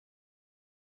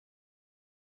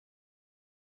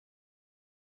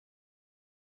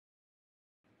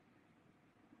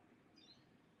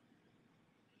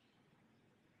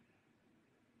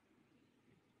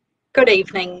Good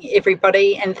evening,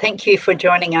 everybody, and thank you for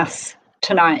joining us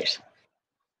tonight.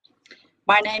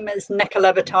 My name is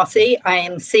Nicola Vitossi. I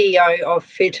am CEO of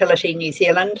Fertility New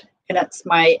Zealand, and it's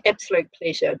my absolute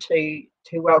pleasure to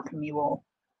welcome you all.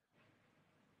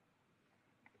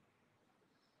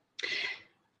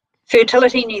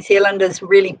 Fertility New Zealand is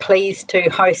really pleased to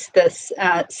host this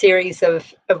series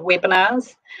of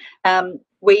webinars.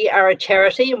 We are a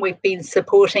charity and we've been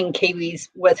supporting Kiwis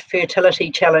with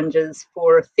fertility challenges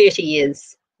for 30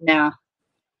 years now.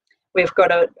 We've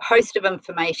got a host of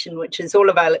information which is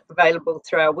all available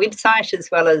through our website as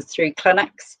well as through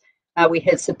clinics. We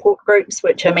have support groups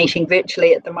which are meeting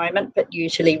virtually at the moment but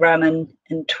usually run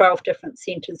in 12 different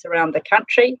centres around the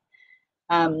country.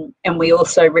 And we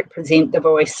also represent the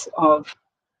voice of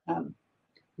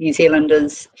New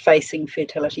Zealanders facing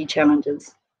fertility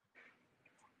challenges.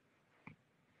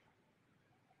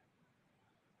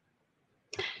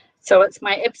 So it's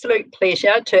my absolute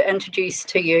pleasure to introduce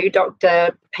to you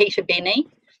Dr. Peter Benny.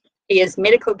 He is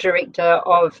Medical Director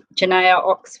of Genea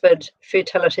Oxford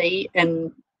Fertility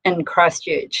in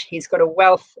Christchurch. He's got a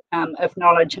wealth of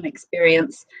knowledge and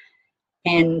experience,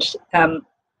 and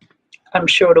I'm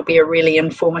sure it'll be a really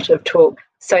informative talk.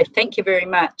 So thank you very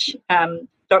much,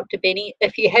 Dr. Benny.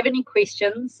 If you have any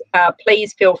questions,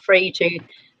 please feel free to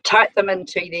type them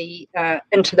into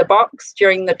the box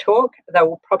during the talk. They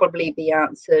will probably be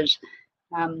answered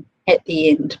at the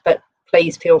end, but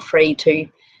please feel free to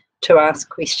ask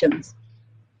questions.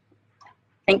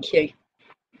 Thank you.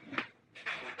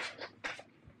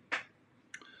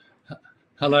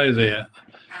 Hello there.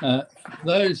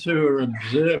 Those who are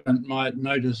observant might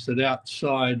notice that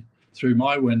outside through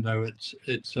my window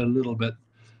it's a little bit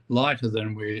lighter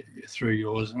than through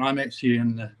yours, and I'm actually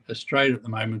in Australia at the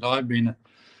moment. I've been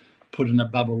put in a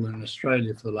bubble in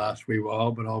Australia for the last wee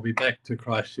while, but I'll be back to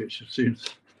Christchurch as soon as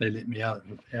they let me out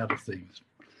of things.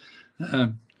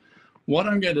 What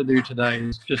I'm going to do today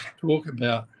is just talk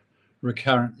about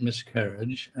recurrent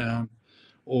miscarriage,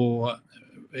 or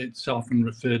it's often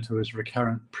referred to as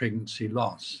recurrent pregnancy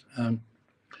loss.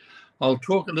 I'll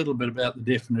talk a little bit about the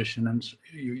definition, and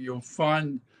you'll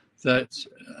find that's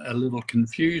a little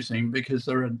confusing because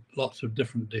there are lots of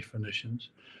different definitions.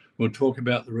 We'll talk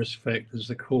about the risk factors,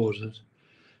 the causes,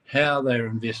 how they're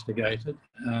investigated,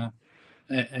 and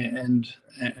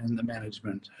the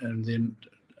management, and then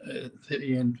at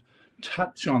the end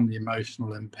touch on the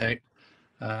emotional impact.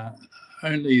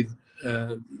 Only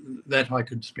that I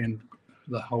could spend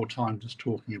the whole time just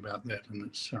talking about that in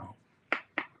itself.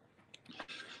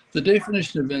 The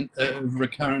definition of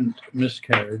recurrent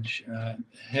miscarriage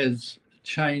has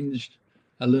changed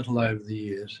a little over the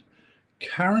years.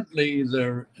 Currently,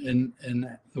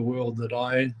 in the world that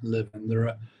I live in, there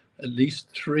are at least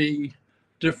 3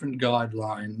 different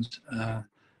guidelines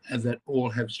that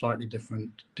all have slightly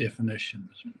different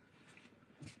definitions.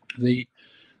 The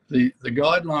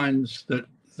guidelines that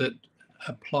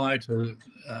apply to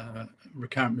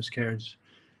recurrent miscarriage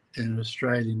in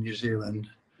Australia and New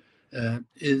Zealand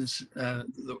there's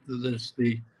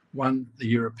the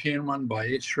European one by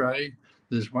X-ray.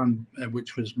 There's one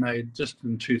which was made just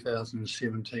in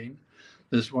 2017.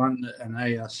 There's one, an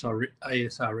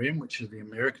ASRM, which is the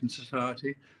American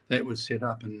Society, that was set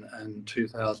up in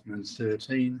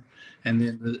 2013, and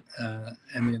then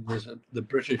there's the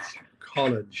British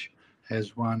College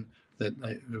has one that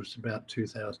it was about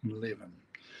 2011.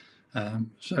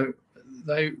 So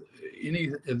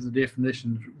any of the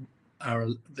definitions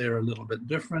they're a little bit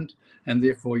different, and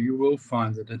therefore you will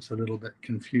find that it's a little bit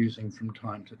confusing from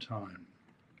time to time.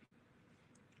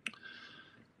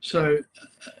 So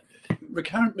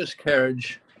recurrent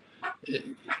miscarriage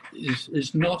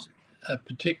is not a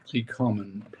particularly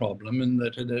common problem in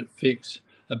that it affects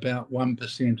about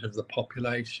 1% of the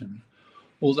population,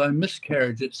 although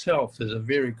miscarriage itself is a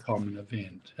very common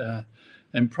event,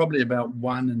 and probably about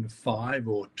 1 in 5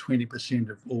 or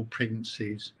 20% of all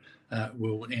pregnancies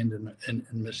will end in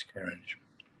miscarriage.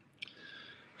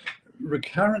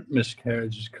 Recurrent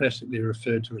miscarriage is classically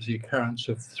referred to as the occurrence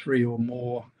of 3 or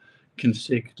more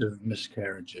consecutive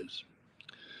miscarriages.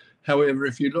 However,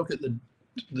 if you look at the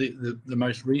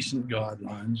most recent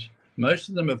guidelines, most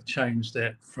of them have changed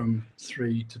that from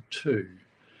 3 to 2.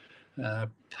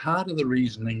 Part of the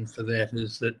reasoning for that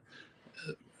is that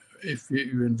if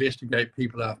you investigate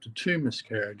people after 2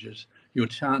 miscarriages, your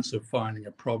chance of finding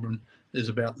a problem is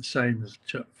about the same as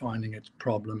finding a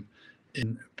problem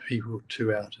in people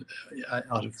 2 out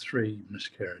of 3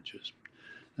 miscarriages.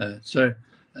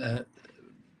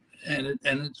 And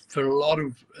it's for a lot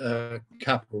of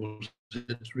couples,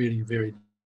 it's really very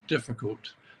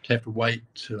difficult to have to wait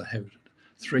to have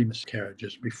 3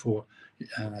 miscarriages before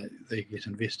they get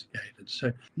investigated.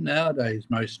 So nowadays,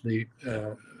 mostly,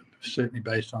 certainly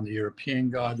based on the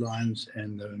European guidelines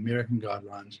and the American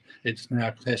guidelines, it's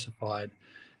now classified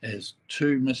as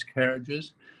 2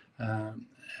 miscarriages.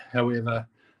 However,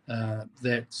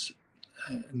 that's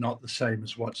not the same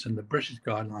as what's in the British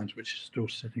guidelines, which is still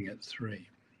sitting at 3.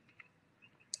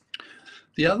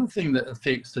 The other thing that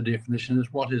affects the definition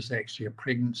is what is actually a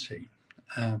pregnancy.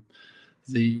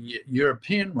 The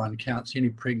European one counts any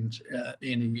pregnancy,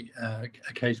 any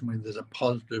occasion when there's a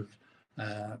positive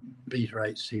beta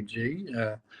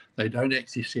HCG. They don't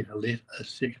actually set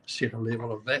a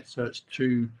level of that, so it's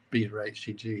 2 beta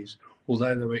HCGs,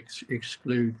 although they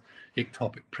exclude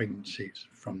ectopic pregnancies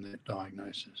from that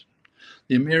diagnosis.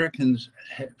 The Americans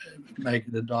make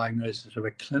it a diagnosis of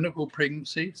a clinical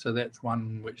pregnancy, so that's one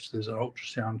in which there's an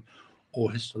ultrasound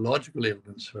or histological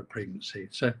evidence of a pregnancy.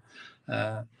 So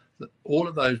all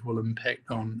of those will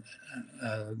impact on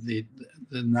the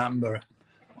number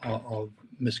of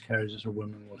miscarriages a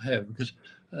woman will have, because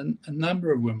a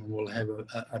number of women will have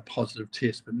a positive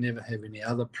test but never have any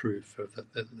other proof of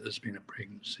that there's been a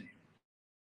pregnancy.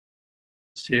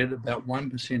 Said about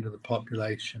 1% of the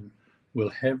population will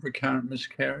have recurrent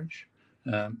miscarriage,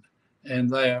 and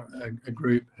they are a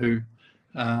group who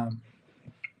go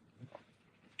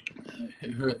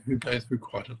through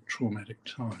quite a traumatic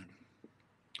time.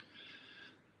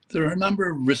 There are a number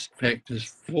of risk factors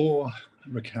for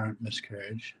recurrent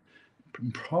miscarriage.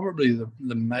 Probably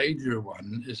the major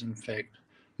one is, in fact,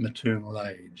 maternal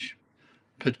age.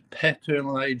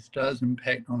 Paternal age does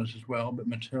impact on us as well, but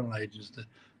maternal age is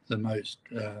the most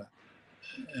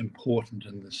important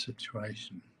in this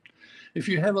situation. If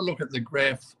you have a look at the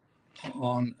graph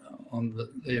on the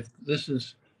left, this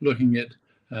is looking at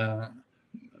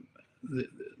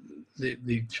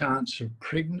the chance of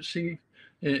pregnancy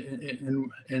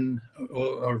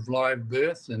or of live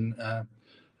birth in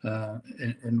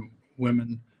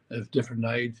women of different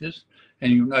ages,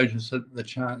 and you'll notice that the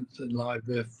chance that live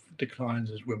birth declines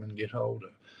as women get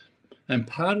older. And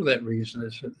part of that reason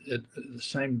is that at the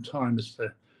same time as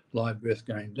the live birth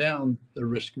going down, the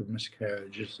risk of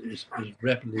miscarriage is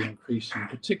rapidly increasing,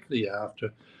 particularly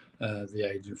after the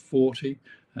age of 40,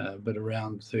 but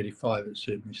around 35 it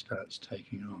certainly starts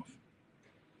taking off.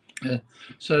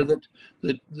 So that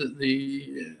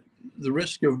the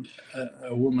risk of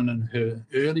a woman in her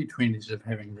early 20s of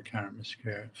having recurrent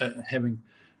miscarriage, having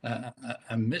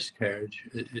a miscarriage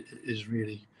is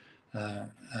really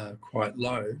quite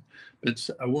low, but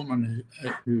a woman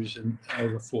who's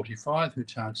over 45, her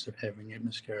chance of having a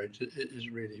miscarriage is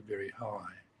really very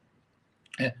high.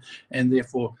 And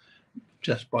therefore,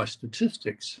 just by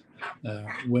statistics,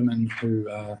 women who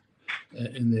are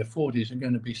in their 40s are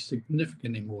going to be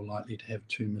significantly more likely to have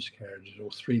 2 miscarriages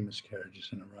or 3 miscarriages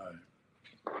in a row.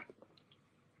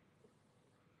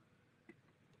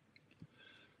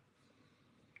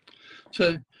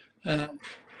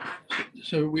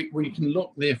 So we can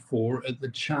look, therefore, at the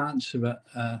chance of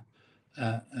a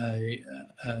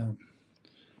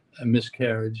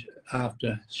miscarriage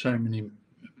after so many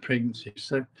pregnancies.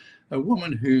 So a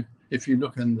woman who, if you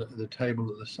look in the table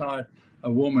at the side,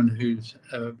 a woman who's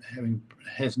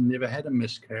has never had a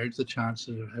miscarriage, the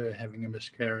chances of her having a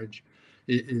miscarriage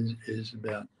is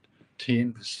about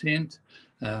 10%.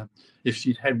 If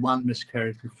she'd had 1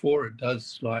 miscarriage before, it does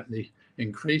slightly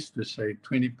increase to say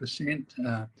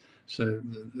 20%. So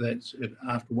that's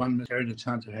after 1 miscarriage, the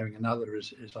chance of having another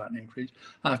is slightly increased.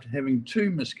 After having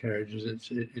 2 miscarriages,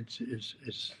 it's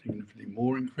significantly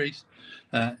more increased,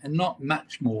 and not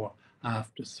much more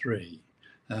after 3.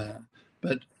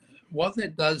 But what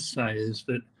that does say is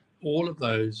that all of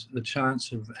those, the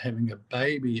chance of having a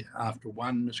baby after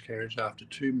 1 miscarriage, after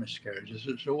 2 miscarriages,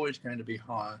 it's always going to be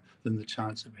higher than the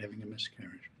chance of having a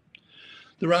miscarriage.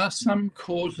 There are some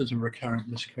causes of recurrent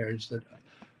miscarriage that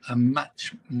are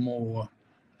much more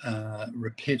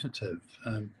repetitive.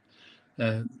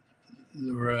 There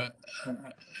are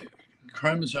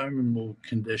chromosomal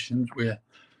conditions where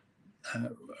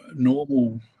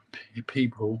normal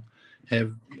people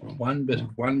have one bit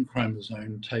of one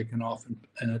chromosome taken off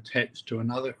and attached to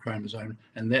another chromosome,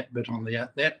 and that bit on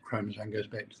that chromosome goes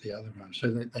back to the other one, so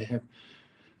that they have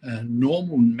a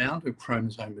normal amount of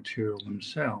chromosome material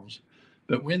themselves.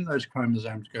 But when those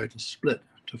chromosomes go to split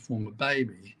to form a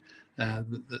baby,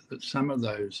 some of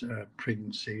those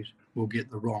pregnancies will get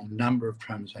the wrong number of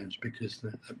chromosomes, because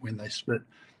when they split,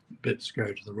 bits go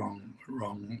to the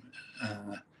wrong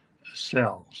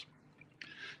cells.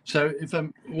 So if a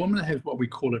woman has what we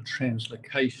call a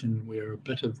translocation, where a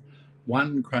bit of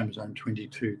one chromosome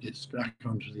 22 gets stuck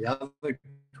onto the other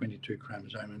 22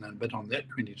 chromosome, and then a bit on that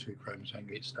 22 chromosome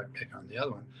gets stuck back on the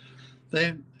other one,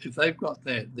 if they've got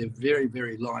that, they're very,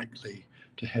 very likely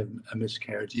to have a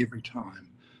miscarriage every time.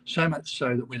 So much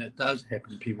so that when it does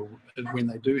happen, when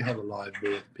they do have a live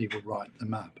birth, people write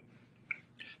them up.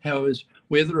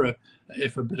 However,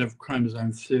 if a bit of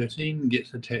chromosome 13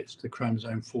 gets attached to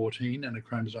chromosome 14 and a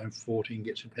chromosome 14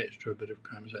 gets attached to a bit of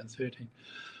chromosome 13,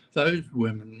 those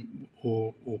women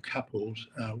or couples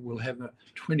will have a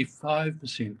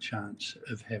 25% chance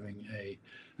of having a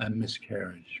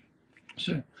miscarriage.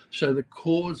 So the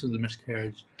cause of the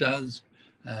miscarriage does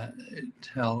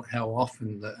tell how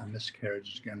often a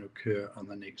miscarriage is going to occur on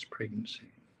the next pregnancy.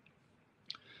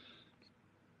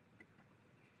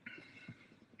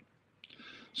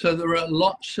 So there are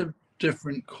lots of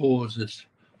different causes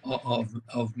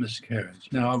of miscarriage.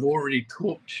 Now, I've already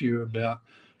talked to you about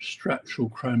structural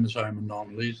chromosome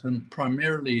anomalies, and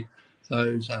primarily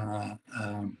those are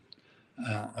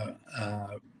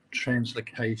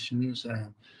translocations,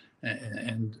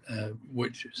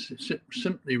 which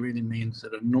simply really means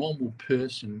that a normal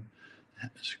person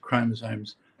has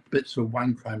chromosomes, bits of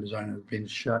one chromosome have been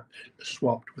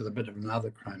swapped with a bit of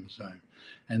another chromosome.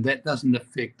 And that doesn't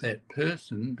affect that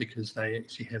person because they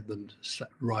actually have the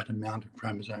right amount of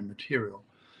chromosome material.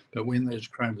 But when those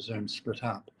chromosomes split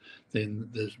up, then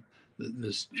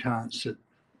there's chance that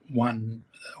one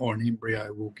or an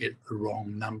embryo will get the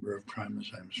wrong number of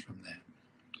chromosomes from that.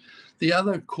 The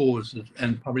other causes,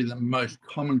 and probably the most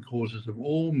common causes of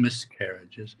all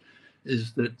miscarriages,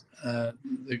 is that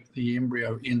the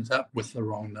embryo ends up with the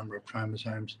wrong number of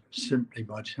chromosomes simply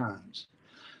by chance.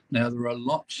 Now, there are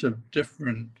lots of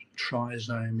different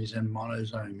trisomies and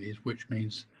monosomies, which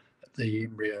means the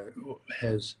embryo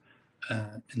has,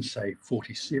 in say,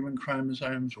 47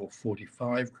 chromosomes or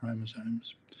 45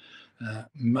 chromosomes.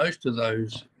 Most of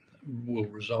those will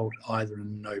result either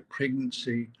in no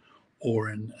pregnancy or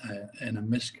in a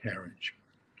miscarriage.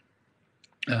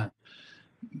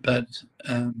 But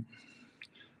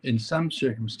in some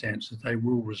circumstances, they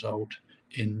will result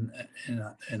in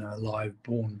a live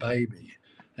born baby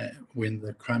when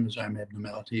the chromosome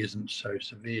abnormality isn't so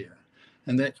severe.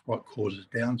 And that's what causes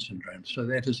Down syndrome. So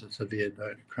that is a severe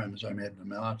chromosome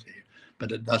abnormality,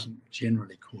 but it doesn't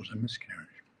generally cause a miscarriage.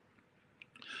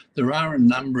 There are a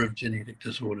number of genetic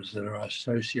disorders that are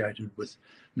associated with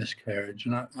miscarriage,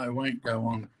 and I won't go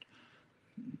on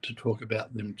to talk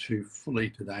about them too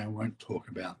fully today. I won't talk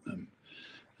about them.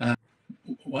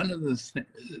 One of the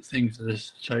things that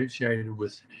is associated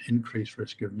with increased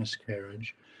risk of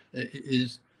miscarriage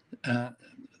is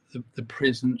the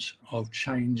presence of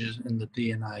changes in the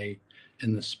DNA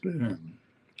in the sperm.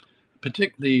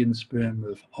 Particularly in sperm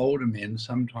of older men,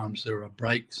 sometimes there are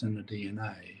breaks in the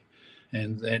DNA,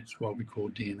 and that's what we call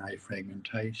DNA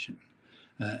fragmentation.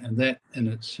 And that in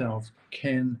itself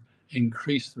can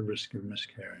increase the risk of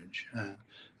miscarriage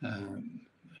in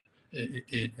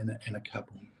a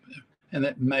couple. And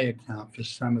that may account for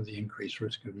some of the increased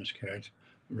risk of miscarriage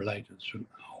related to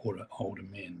older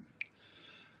men.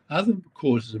 Other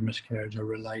causes of miscarriage are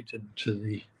related to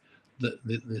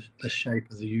the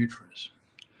shape of the uterus.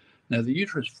 Now, the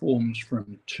uterus forms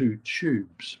from two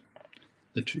tubes.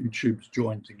 The two tubes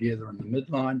join together in the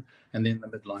midline, and then the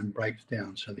midline breaks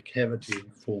down, so the cavity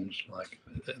forms like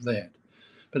that.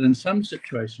 But in some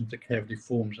situations, the cavity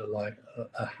forms like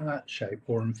a heart shape,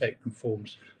 or in fact, it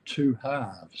forms two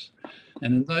halves.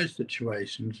 And in those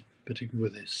situations, particularly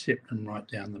with a septum right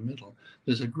down the middle,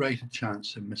 there's a greater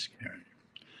chance of miscarriage.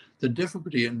 The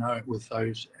difficulty with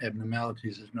those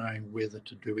abnormalities is knowing whether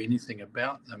to do anything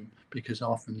about them, because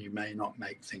often you may not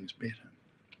make things better.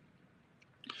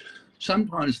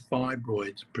 Sometimes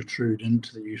fibroids protrude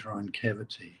into the uterine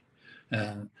cavity.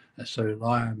 So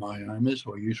leiomyomas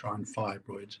or uterine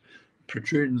fibroids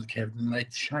protrude into the cavity, and they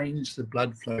change the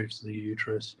blood flow to the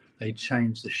uterus, they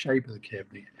change the shape of the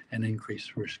cavity and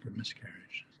increase the risk of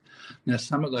miscarriages. Now,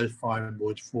 some of those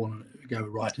fibroids go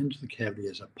right into the cavity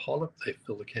as a polyp, they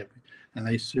fill the cavity, and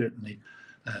they certainly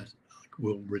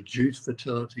will reduce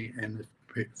fertility, and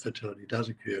if fertility does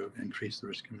occur, increase the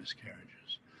risk of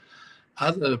miscarriages.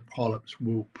 Other polyps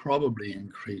will probably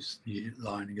increase the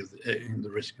lining of the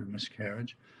risk of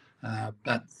miscarriage,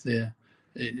 but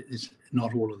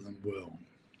not all of them will.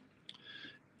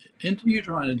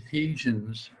 Intrauterine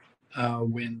adhesions are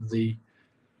when the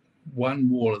one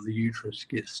wall of the uterus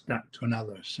gets stuck to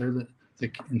another, so that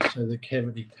the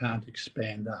cavity can't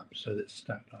expand up, so that's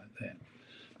stuck like that.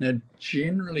 Now,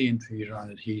 generally,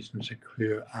 intrauterine adhesions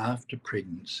occur after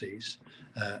pregnancies,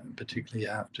 particularly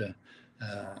after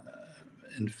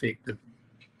infective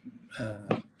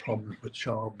problems with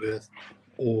childbirth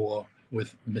or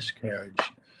with miscarriage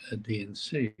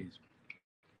DNCs.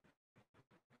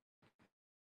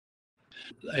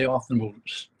 They often will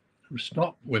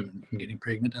stop women from getting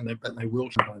pregnant, but they will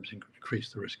sometimes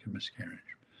increase the risk of miscarriage.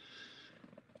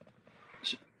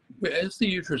 So, as the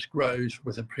uterus grows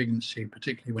with a pregnancy,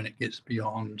 particularly when it gets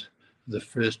beyond the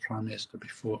first trimester,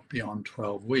 beyond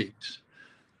 12 weeks,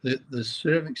 the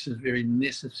cervix is very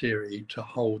necessary to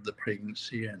hold the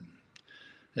pregnancy in.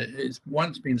 It's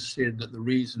once been said that the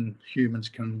reason humans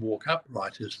can walk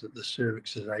upright is that the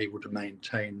cervix is able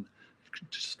to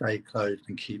stay closed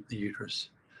and keep the uterus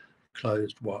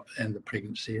closed and the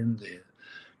pregnancy in there.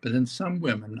 But in some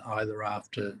women, either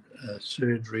after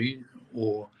surgery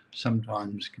or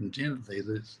sometimes congenitally,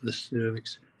 the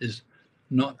cervix is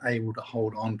not able to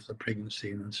hold on to the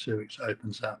pregnancy, and the cervix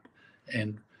opens up,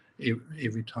 and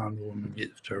every time the woman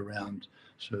gets to around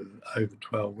sort of over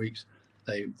 12 weeks,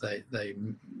 they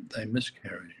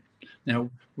miscarry. Now,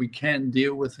 we can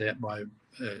deal with that by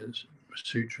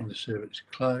suturing the cervix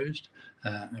closed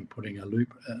and putting a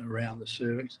loop around the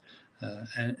cervix,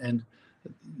 and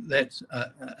that's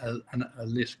a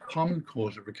less common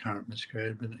cause of recurrent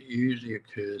miscarriage, but it usually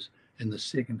occurs in the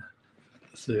second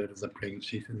third of the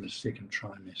pregnancy, in the second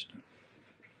trimester.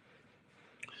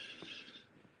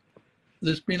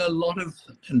 There's been a lot of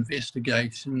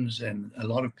investigations, and a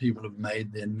lot of people have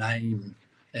made their name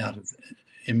out of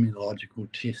immunological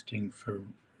testing for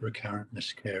recurrent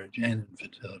miscarriage and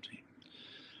infertility.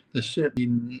 There's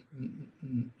certainly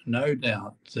no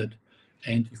doubt that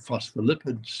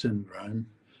antiphospholipid syndrome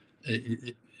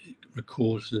it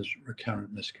causes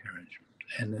recurrent miscarriage,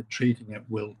 and that treating it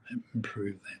will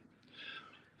improve that.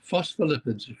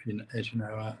 Phospholipids, as you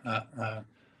know, are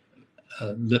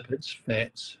lipids,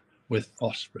 fats with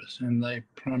phosphorus, and they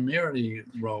primarily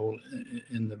role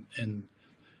in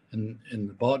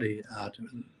the body.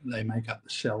 They make up the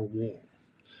cell wall.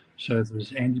 So if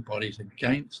there's antibodies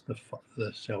against the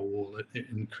cell wall, it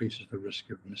increases the risk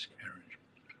of miscarriage.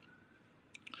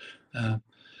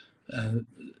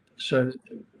 So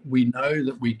we know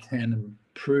that we can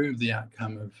improve the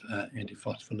outcome of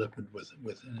antiphospholipid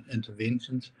with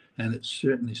interventions, and it's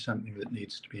certainly something that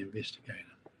needs to be investigated.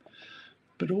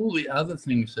 But all the other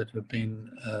things that have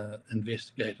been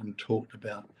investigated and talked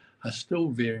about are still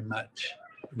very much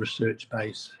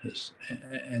research-based,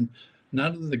 and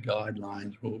none of the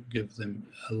guidelines will give them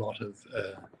a lot of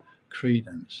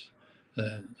credence.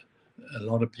 A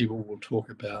lot of people will talk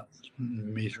about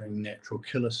measuring natural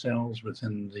killer cells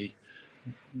within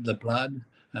the blood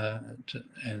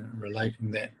and relating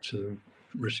that to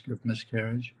the risk of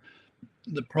miscarriage.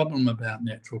 The problem about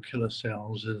natural killer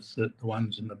cells is that the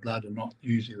ones in the blood are not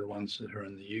usually the ones that are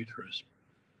in the uterus,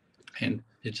 and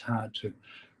it's hard to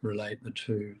relate the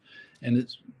two. And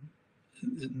it's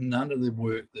none of the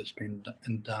work that's been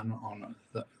done on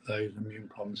those immune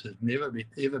problems has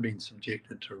ever been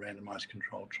subjected to a randomized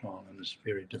controlled trial, and it's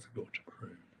very difficult to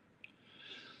prove.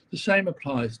 The same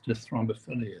applies to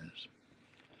thrombophilias.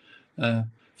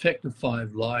 Factor V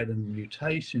Leiden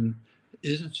mutation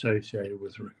is associated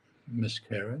with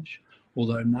miscarriage,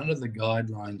 although none of the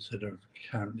guidelines that have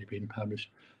currently been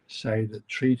published say that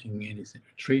treating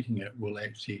it will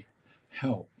actually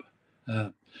help.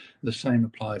 The same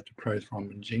applies to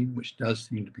prothrombin gene, which does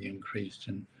seem to be increased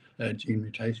in gene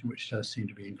mutation, which does seem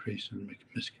to be increased in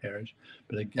miscarriage.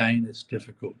 But again, it's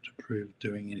difficult to prove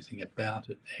doing anything about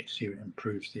it actually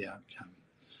improves the outcome.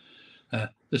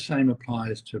 The same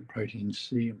applies to protein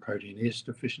C and protein S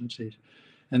deficiencies.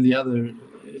 And the other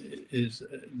is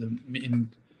the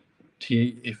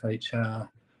MTFHR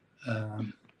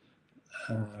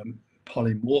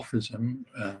polymorphism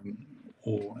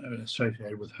or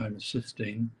associated with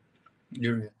homocysteine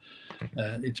urea.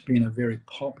 It's been a very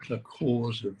popular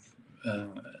cause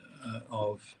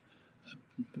of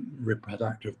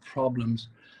reproductive problems,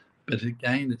 but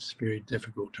again, it's very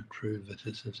difficult to prove that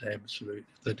this is absolute,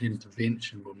 that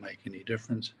intervention will make any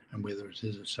difference, and whether it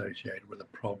is associated with a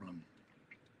problem.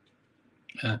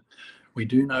 We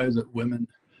do know that women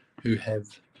who have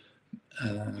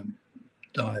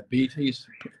diabetes,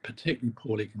 particularly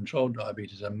poorly controlled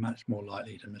diabetes, are much more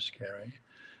likely to miscarry.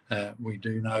 We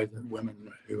do know that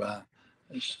women who are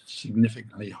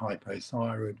significantly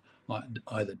hypothyroid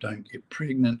either don't get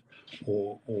pregnant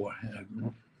or have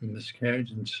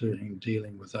miscarriage, and certainly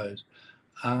dealing with those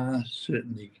are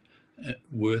certainly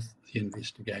worth the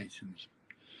investigations.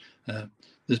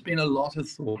 There's been a lot of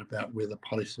thought about whether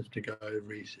polycystic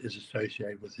ovaries is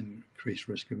associated with increased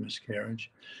risk of miscarriage.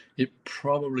 It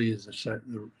probably is.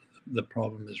 The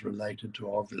problem is related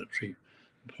to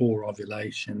poor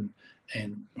ovulation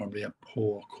and probably a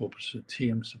poor corpus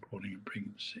luteum supporting a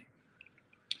pregnancy.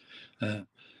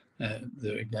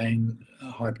 There again,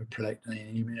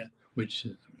 hyperprolactinemia, which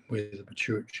is where the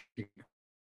pituitary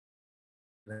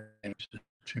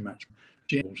too much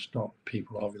will stop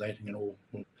people ovulating and all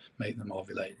will make them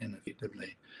ovulate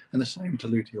ineffectively. And the same to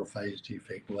luteal phase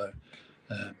defect, although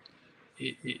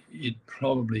it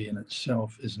probably in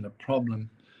itself isn't a problem.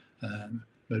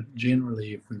 But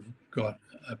generally, if we've got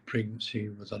a pregnancy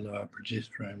with a lower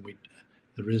progesterone,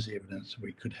 there is evidence that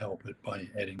we could help it by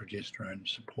adding progesterone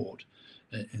support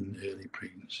in early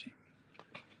pregnancy.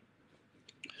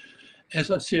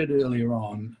 As I said earlier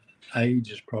on,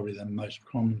 age is probably the most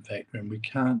common factor, and we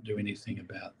can't do anything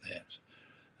about that.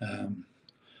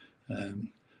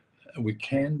 We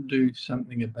can do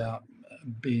something about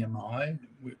BMI.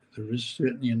 There is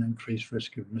certainly an increased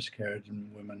risk of miscarriage in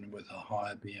women with a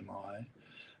higher BMI.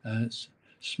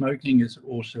 Smoking is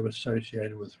also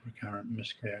associated with recurrent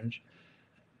miscarriage.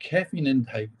 Caffeine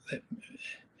intake that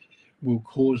will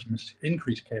cause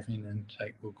increased caffeine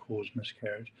intake will cause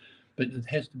miscarriage, but it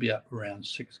has to be up around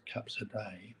 6 cups a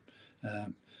day.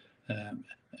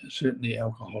 Certainly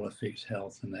alcohol affects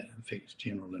health, and that affects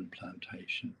general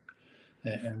implantation.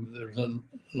 And there's a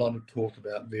lot of talk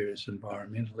about various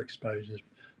environmental exposures,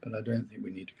 but I don't think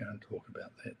we need to go and talk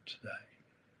about that today.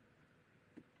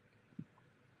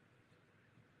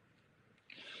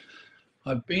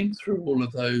 I've been through all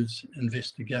of those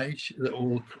investigations that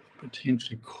all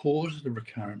potentially cause the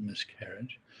recurrent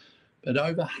miscarriage, but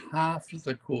over half of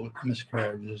the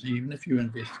miscarriages, even if you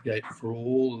investigate for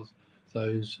all of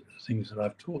those things that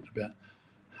I've talked about,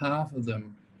 half of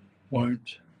them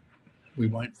we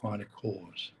won't find a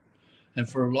cause. And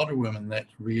for a lot of women,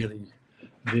 that's really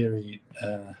very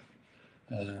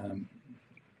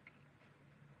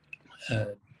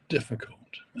difficult.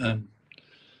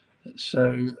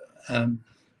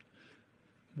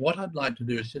 What I'd like to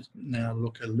do is just now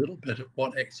look a little bit at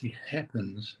what actually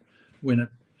happens when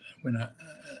an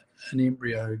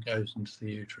embryo goes into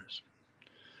the uterus.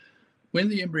 When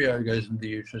the embryo goes into the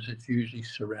uterus, it's usually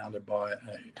surrounded by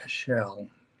a shell.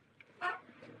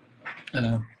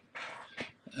 Called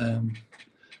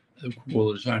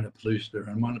a zona pellucida,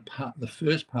 and the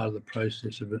first part of the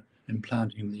process of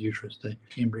implanting the uterus, the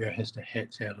embryo has to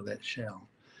hatch out of that shell.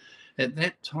 At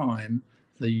that time,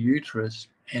 the uterus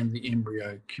and the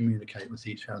embryo communicate with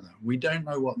each other. We don't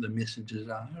know what the messages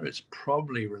are. It's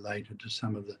probably related to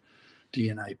some of the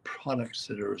DNA products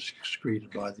that are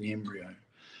excreted by the embryo.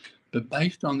 But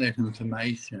based on that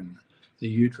information, the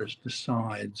uterus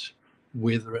decides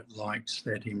whether it likes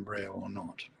that embryo or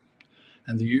not.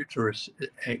 And the uterus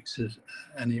acts as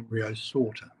an embryo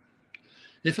sorter.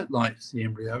 If it likes the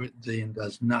embryo, it then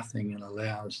does nothing and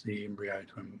allows the embryo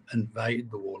to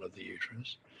invade the wall of the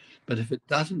uterus. But if it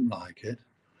doesn't like it,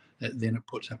 then it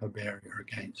puts up a barrier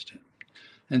against it.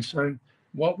 And so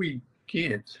what we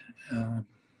get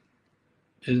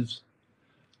is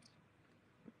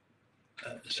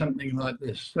something like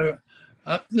this. So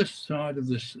up this side of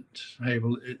this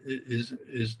table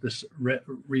is this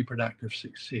reproductive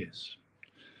success.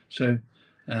 So,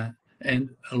 and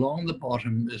along the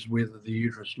bottom is whether the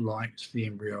uterus likes the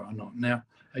embryo or not. Now,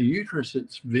 a uterus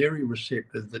that's very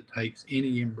receptive, that takes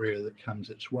any embryo that comes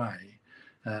its way.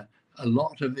 A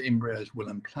lot of embryos will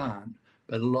implant,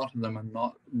 but a lot of them are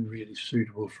not really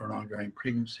suitable for an ongoing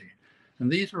pregnancy.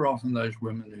 And these are often those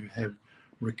women who have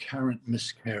recurrent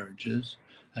miscarriages,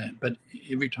 but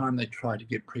every time they try to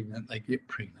get pregnant, they get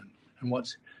pregnant. And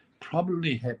what's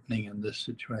probably happening in this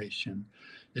situation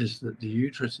is that the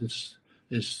uterus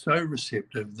is so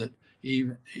receptive that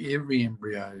every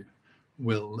embryo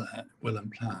will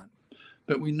implant.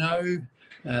 But we know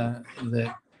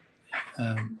that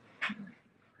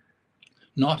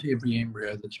not every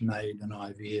embryo that's made in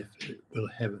IVF will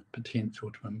have a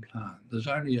potential to implant. There's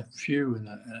only a few in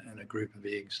a group of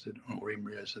eggs or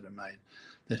embryos that are made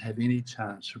that have any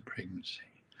chance of pregnancy.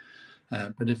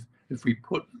 But if we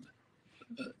put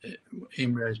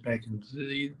embryos back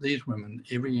into these women,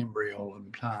 every embryo will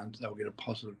implant, they'll get a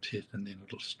positive test, and then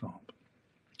it'll stop.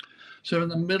 So in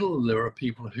the middle, there are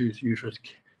people whose uterus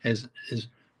is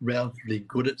relatively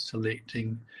good at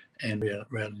selecting and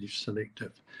relatively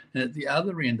selective. And at the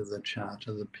other end of the chart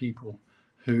are the people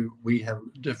who we have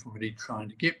difficulty trying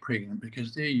to get pregnant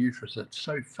because their uterus is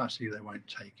so fussy they won't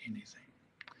take anything.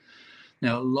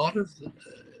 Now, a lot of the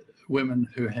women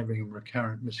who are having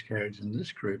recurrent miscarriage in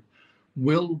this group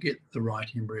will get the right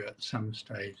embryo at some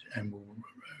stage and will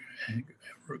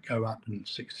go up in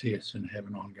success and have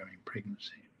an ongoing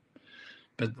pregnancy.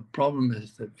 But the problem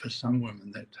is that for some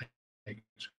women that takes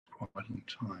quite a long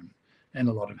time and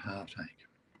a lot of heartache.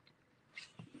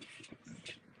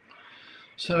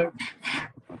 So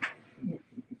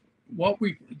what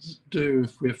we do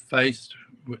if we're faced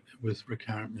with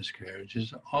recurrent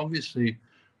miscarriages, obviously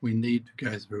we need to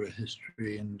go through a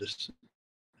history and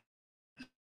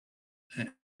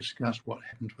discuss what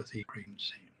happens with each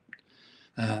pregnancy.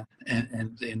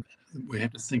 And then we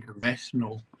have to think of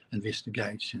rational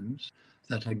investigations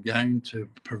that are going to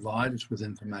provide us with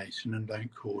information and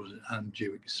don't cause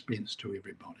undue expense to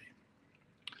everybody.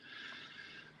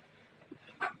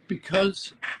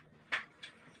 Because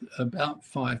about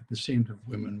 5% of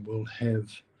women will have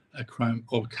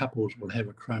or couples will have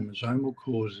a chromosomal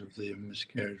cause of their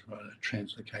miscarriage or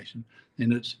translocation,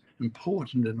 then it's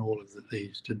important in all of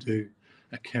these to do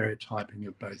a karyotyping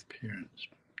of both parents.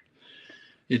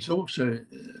 It's also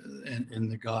in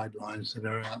the guidelines that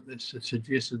are out, it's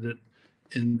suggested that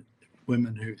in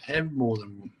women who have more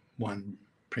than one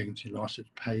pregnancy loss, it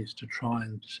pays to try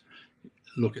and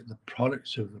look at the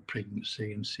products of the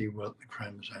pregnancy and see what the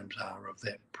chromosomes are of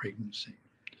that pregnancy.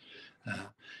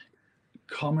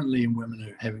 Commonly in women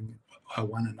who are having a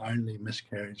one and only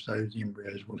miscarriage, those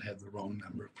embryos will have the wrong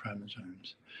number of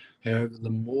chromosomes. However, the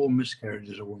more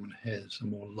miscarriages a woman has, the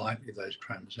more likely those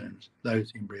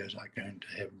embryos are going to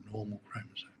have normal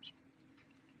chromosomes.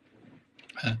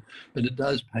 But it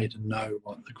does pay to know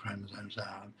what the chromosomes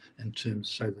are in terms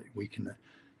so that we can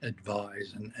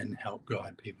advise and help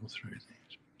guide people through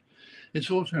things.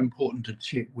 It's also important to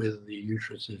check whether the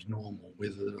uterus is normal,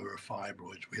 whether there are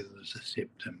fibroids, whether there's a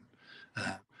septum,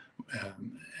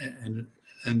 and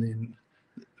then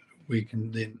we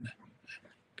can then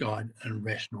guide a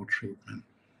rational treatment.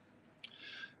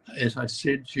 As I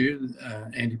said to you,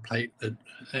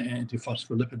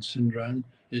 antiphospholipid syndrome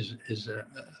is a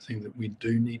thing that we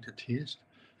do need to test.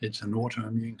 It's an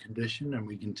autoimmune condition, and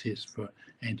we can test for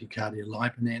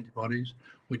anticardiolipin antibodies,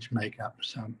 which make up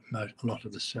a lot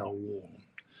of the cell wall.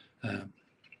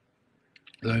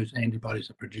 Those antibodies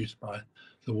are produced by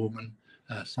the woman,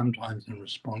 sometimes in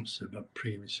response to a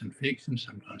previous infection,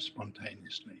 sometimes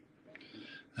spontaneously.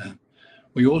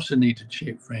 We also need to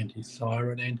check for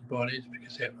anti-thyroid antibodies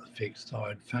because that affects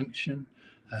thyroid function,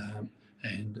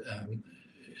 and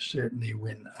certainly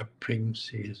when a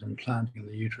pregnancy is implanting in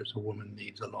the uterus, a woman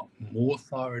needs a lot more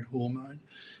thyroid hormone,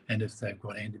 and if they've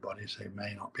got antibodies, they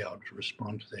may not be able to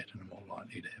respond to that and are more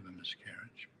likely to have a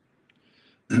miscarriage.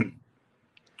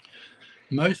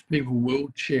 Most people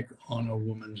will check on a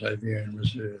woman's ovarian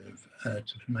reserve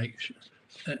to make sure,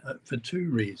 for two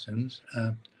reasons.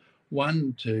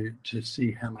 One, to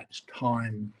see how much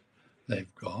time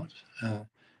they've got,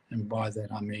 and by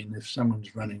that I mean if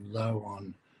someone's running low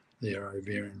on their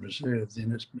ovarian reserve,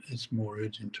 then it's more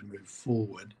urgent to move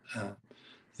forward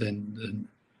than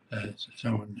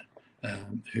someone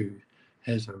who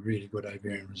has a really good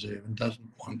ovarian reserve and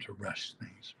doesn't want to rush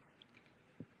things.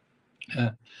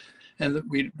 And that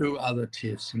we do other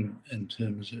tests in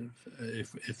terms of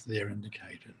if they're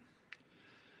indicated.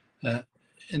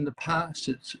 In the past,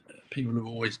 people have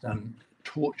always done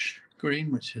torch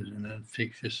screen, which is an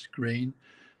infectious screen.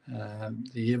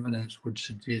 The evidence would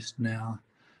suggest now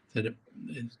that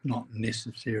it's not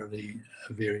necessarily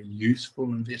a very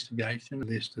useful investigation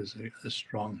unless there's a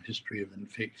strong history of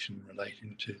infection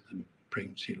relating to the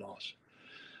pregnancy loss.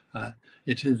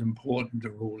 It is important to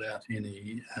rule out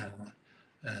any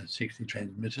sexually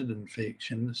transmitted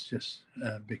infections just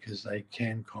because they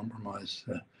can compromise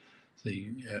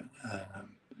the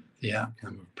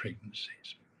outcome of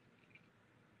pregnancies.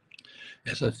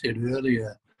 As I said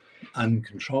earlier,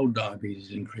 uncontrolled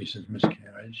diabetes increases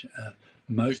miscarriage.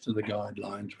 Most of the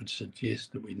guidelines would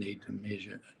suggest that we need to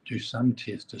do some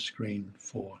test to screen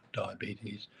for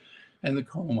diabetes. And the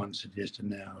common one suggested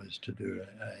now is to do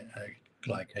a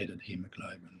glycated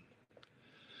hemoglobin.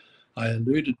 I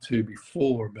alluded to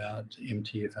before about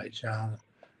MTFHR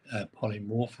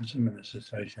polymorphism, and it's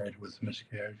associated with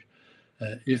miscarriage.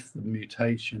 If the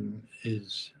mutation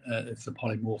is, if the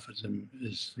polymorphism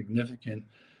is significant,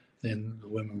 then the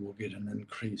women will get an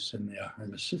increase in their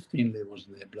homocysteine levels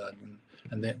in their blood,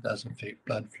 and that does affect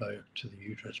blood flow to the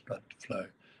uterus, blood flow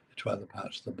to other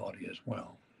parts of the body as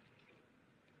well.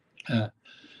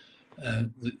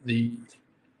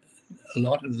 A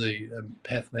lot of the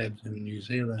path labs in New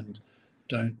Zealand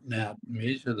don't now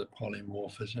measure the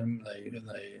polymorphism. They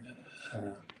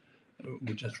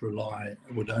would just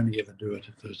would only ever do it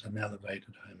if there's an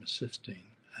elevated homocysteine.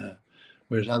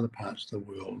 Whereas other parts of the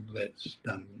world, that's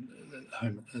done,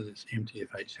 this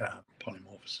MTFHR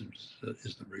polymorphism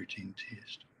is the routine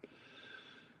test.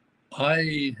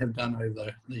 I have done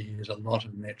over the years a lot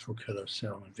of natural killer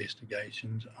cell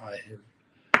investigations. I have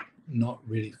not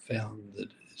really found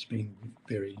that it's been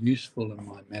very useful in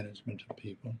my management of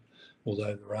people,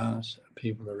 although there are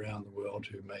people around the world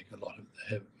who make a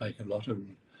lot of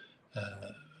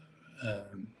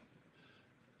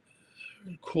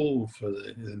call for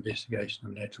the investigation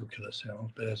of natural killer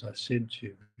cells. But as I said to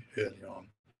you earlier on,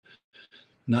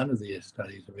 None of their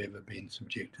studies have ever been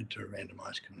subjected to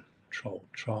randomized controlled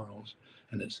trials,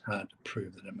 and it's hard to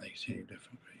prove that it makes any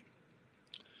difference.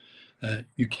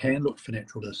 You can look for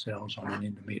natural cells on an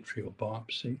endometrial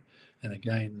biopsy, and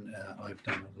again, I've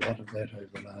done a lot of that over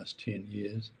the last 10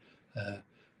 years.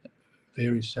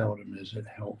 Very seldom is it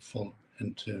helpful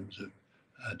in terms of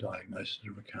diagnosis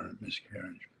of recurrent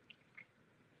miscarriage.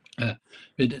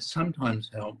 It sometimes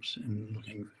helps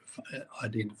in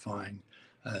identifying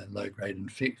low-grade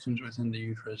infections within the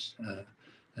uterus,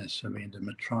 some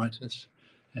endometritis.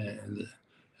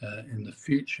 In the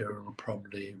future, it will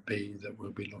probably be that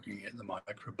we'll be looking at the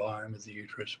microbiome of the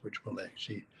uterus, which will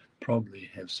actually probably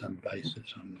have some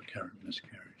basis on recurrent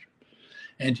miscarriage.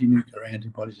 Anti-nuclear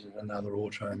antibodies is another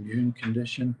autoimmune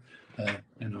condition,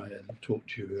 and I talked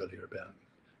to you earlier about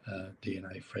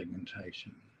DNA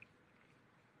fragmentation.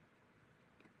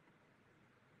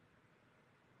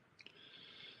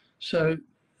 So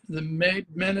the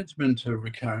management of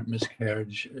recurrent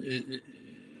miscarriage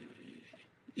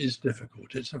is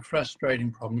difficult. It's a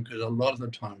frustrating problem because a lot of the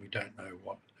time we don't know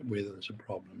whether there's a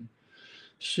problem.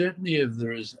 Certainly if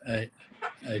there is a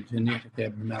genetic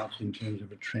abnormality in terms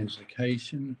of a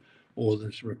translocation, or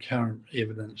there's recurrent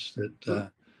evidence that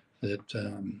the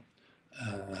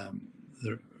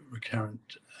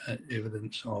recurrent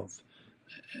evidence of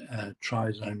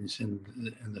trisomies in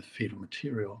the fetal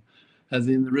material,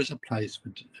 then there is a place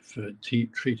for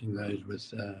treating those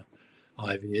with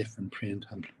IVF and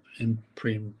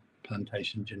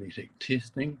pre-implantation genetic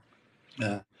testing,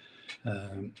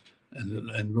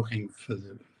 and looking for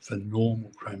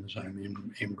normal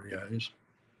chromosome embryos,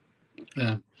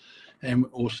 and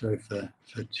also for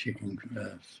checking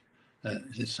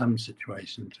in some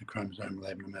situations the chromosomal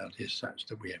abnormality is such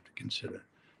that we have to consider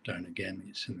donor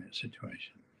gametes in that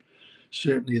situation.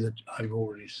 Certainly that I've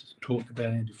already talked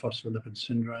about antiphospholipid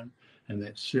syndrome, and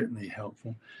that's certainly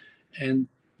helpful. And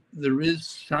there is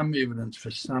some evidence for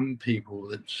some people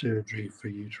that surgery for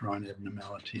uterine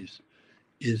abnormalities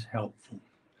is helpful.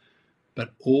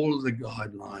 But all of the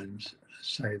guidelines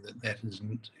say that that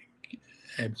isn't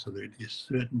absolutely a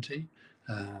certainty,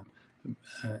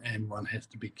 and one has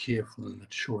to be careful in the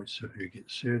choice of who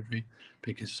gets surgery,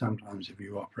 because sometimes if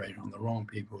you operate on the wrong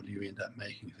people, you end up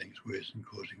making things worse and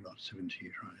causing lots of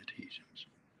interuterine adhesions.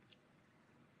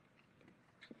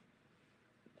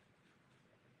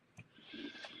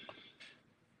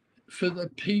 For the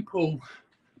people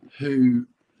who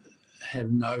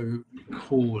have no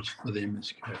cause for their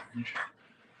miscarriage,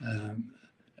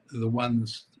 the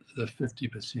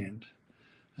 50%,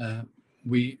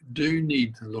 we do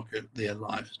need to look at their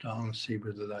lifestyle and see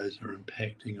whether those are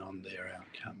impacting on their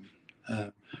outcome.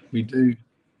 We do,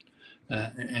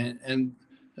 and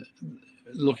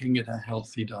looking at a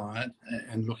healthy diet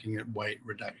and looking at weight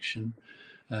reduction,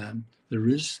 there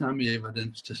is some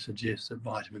evidence to suggest that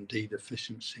vitamin D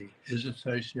deficiency is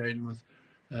associated with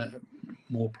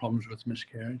more problems with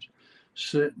miscarriage.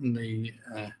 Certainly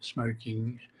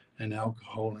smoking and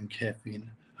alcohol and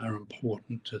caffeine are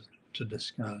important to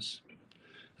discuss.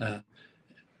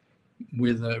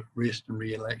 Whether rest and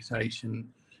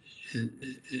relaxation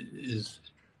is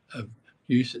of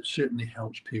use, it certainly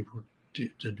helps people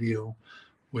to deal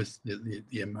with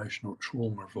the emotional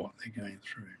trauma of what they're going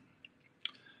through.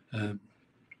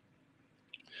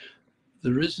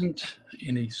 There isn't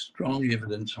any strong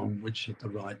evidence on which is the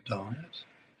right diet.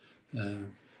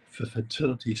 For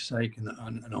fertility's sake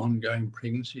and ongoing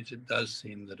pregnancies, it does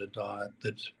seem that a diet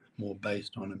that's more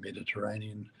based on a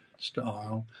Mediterranean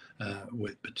style,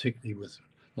 particularly with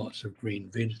lots of green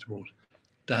vegetables,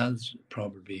 does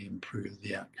probably improve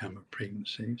the outcome of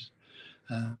pregnancies.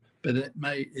 But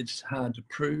it's hard to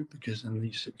prove, because in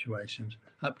these situations,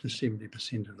 up to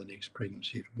 70% of the next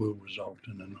pregnancies will result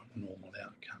in a normal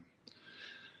outcome.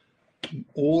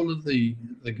 All of the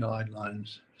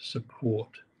guidelines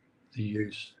support the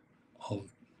use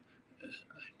of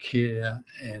care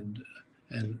and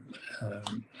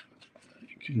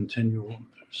continual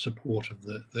support of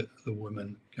the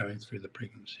women going through the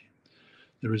pregnancy.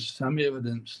 There is some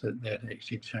evidence that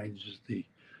actually changes the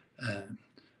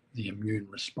immune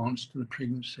response to the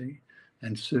pregnancy,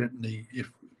 and certainly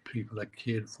if people are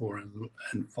cared for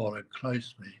and followed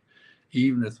closely,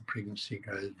 even if the pregnancy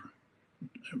goes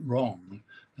wrong,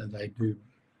 they do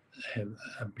have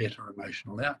a better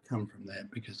emotional outcome from that,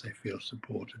 because they feel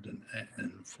supported and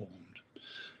informed.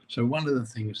 So one of the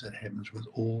things that happens with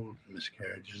all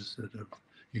miscarriages is that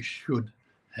you should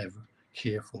have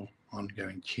careful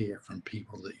ongoing care from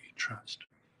people that you trust.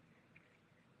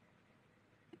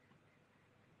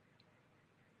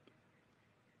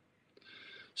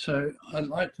 So I'd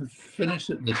like to finish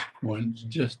at this point.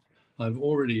 I've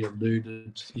already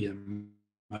alluded to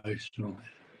the emotional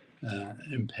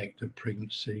impact of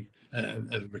pregnancy,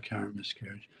 of recurrent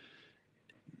miscarriage.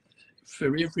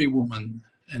 For every woman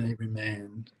and every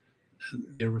man,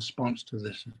 their response to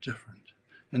this is different.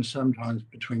 And sometimes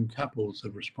between couples, the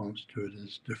response to it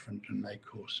is different and may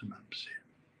cause some upset.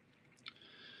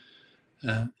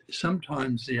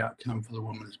 Sometimes the outcome for the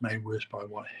woman is made worse by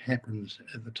what happens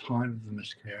at the time of the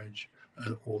miscarriage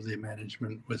or their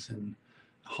management within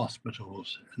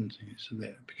hospitals and things like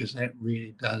that, because that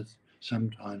really does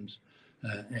sometimes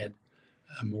add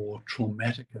a more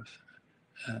traumatic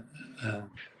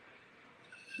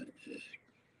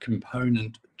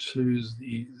component to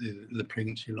the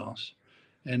pregnancy loss.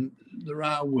 And there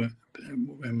are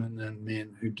women and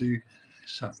men who do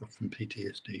suffer from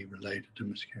PTSD related to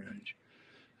miscarriage.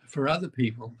 For other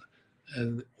people,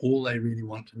 all they really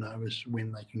want to know is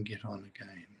when they can get on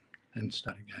again and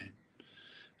start again.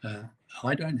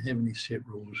 I don't have any set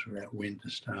rules about when to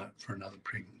start for another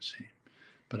pregnancy,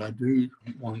 but I do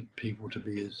want people to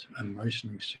be as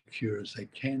emotionally secure as they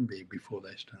can be before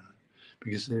they start.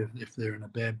 Because if they're in a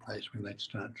bad place when they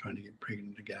start trying to get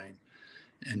pregnant again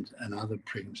and another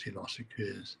pregnancy loss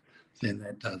occurs, then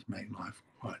that does make life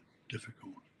quite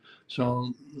difficult. So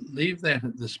I'll leave that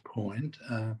at this point,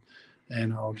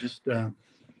 and I'll just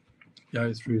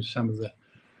go through some of the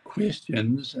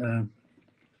questions.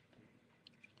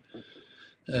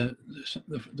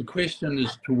 The question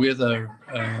as to whether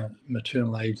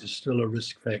maternal age is still a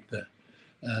risk factor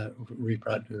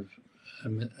reproductive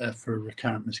for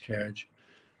recurrent miscarriage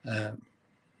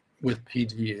with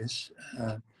PGS.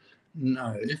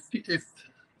 No, if the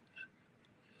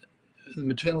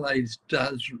maternal age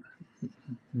does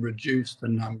reduce the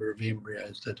number of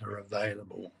embryos that are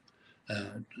available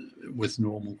with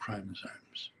normal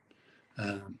chromosomes.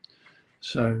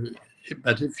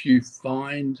 But if you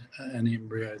find an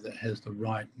embryo that has the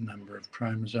right number of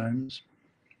chromosomes,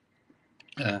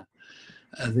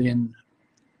 then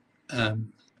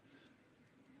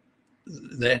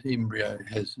that embryo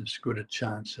has as good a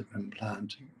chance of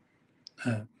implanting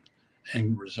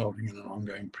and resulting in an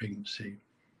ongoing pregnancy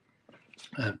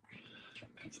than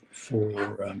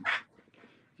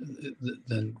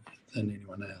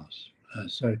anyone else.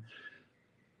 So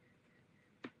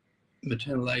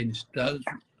maternal age does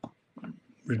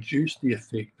reduce the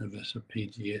effectiveness of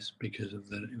PGS because of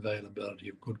the availability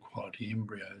of good quality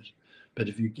embryos. But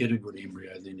if you get a good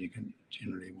embryo, then you can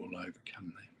generally will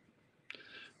overcome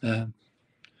that.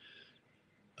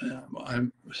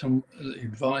 Some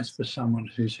advice for someone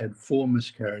who's had 4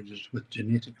 miscarriages with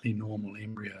genetically normal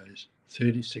embryos,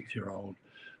 36-year-old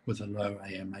with a low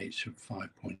AMH of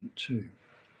 5.2.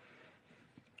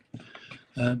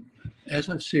 As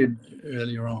I said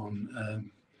earlier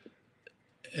on,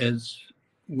 as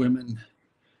women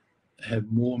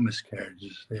have more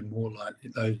miscarriages, they're more likely,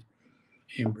 those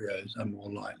embryos are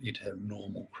more likely to have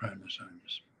normal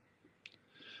chromosomes.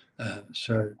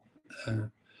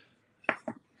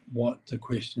 What the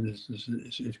question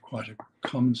is quite a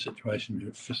common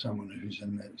situation for someone who's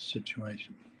in that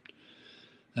situation.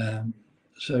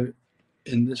 So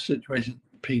in this situation,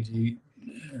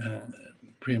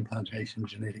 pre-implantation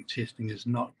genetic testing is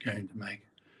not going to make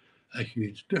a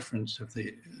huge difference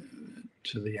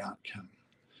to the outcome.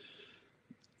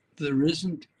 There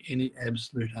isn't any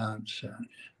absolute answer,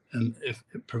 and if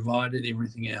provided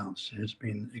everything else has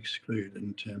been excluded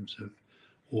in terms of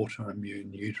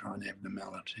autoimmune uterine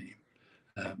abnormality.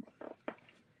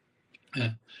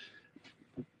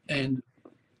 And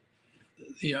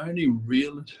the only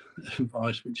real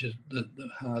advice, which is the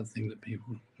hard thing that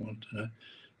people want to know,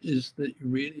 is that you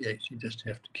really actually just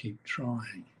have to keep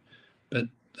trying. But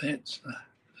that's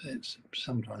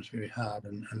sometimes very hard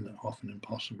and often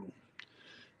impossible.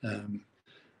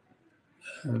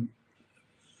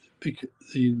 Because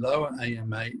the lower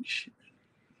AMH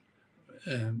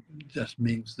just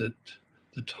means that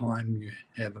the time you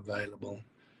have available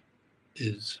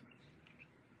is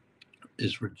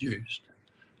reduced.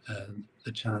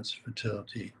 The chance of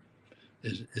fertility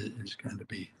is going to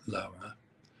be lower.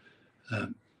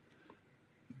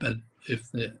 But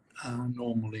if there are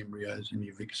normal embryos and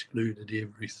you've excluded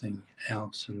everything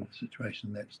else in the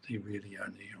situation, that's the really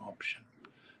only option.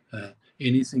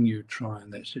 Anything you try in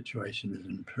that situation is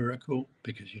empirical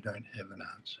because you don't have an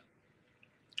answer.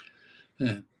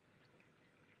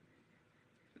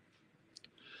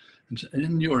 And so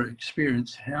in your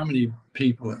experience, how many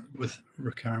people with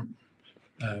recurrent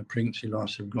pregnancy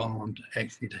loss have gone on to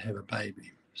actually to have a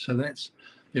baby? So that's,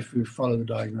 if we follow the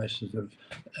diagnosis of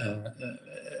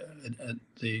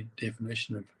the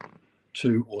definition of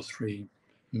 2 or 3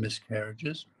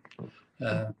 miscarriages,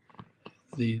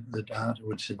 the data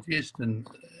would suggest in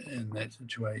that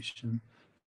situation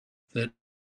that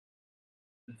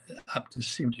up to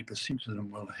 70% of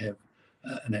them will have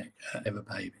a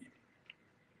baby.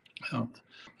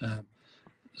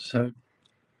 So,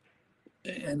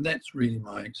 and that's really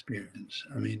my experience.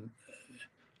 I mean,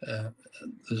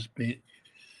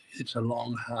 it's a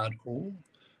long, hard haul,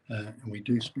 and we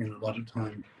do spend a lot of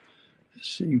time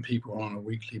seeing people on a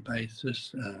weekly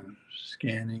basis,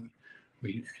 scanning.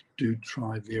 We do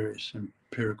try various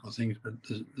empirical things, but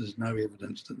there's no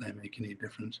evidence that they make any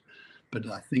difference. But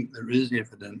I think there is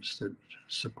evidence that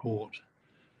support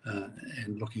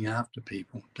and looking after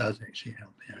people does actually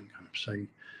help the outcome. So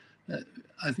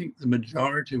I think the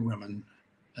majority of women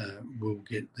will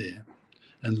get there,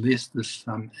 unless there's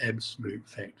some absolute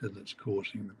factor that's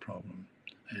causing the problem,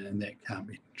 and that can't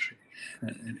be treated.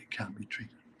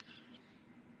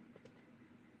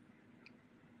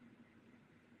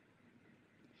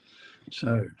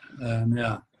 So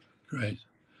now, great.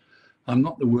 I'm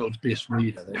not the world's best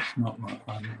reader. That's not my.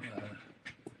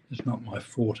 It's not my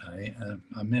forte.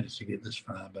 I managed to get this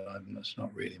far, but it's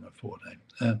not really my forte.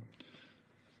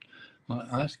 I'm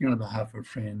asking on behalf of a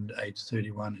friend, age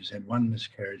 31, who's had one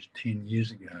miscarriage 10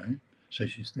 years ago, so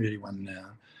she's 31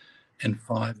 now, and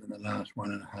 5 in the last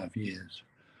 1.5 years.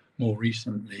 More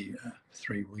recently,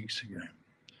 3 weeks ago.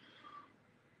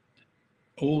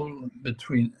 All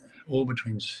between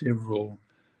several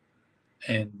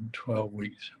and 12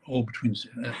 weeks, all between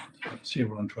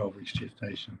several and 12 weeks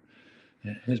gestation.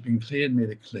 It has been cleared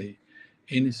medically.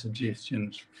 Any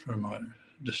suggestions from my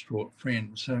distraught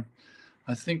friend? So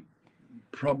I think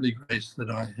probably, Grace, that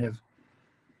I have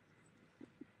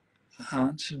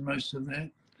answered most of that.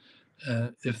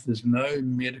 If there's no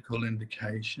medical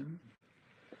indication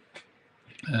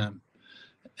that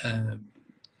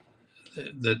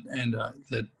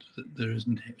there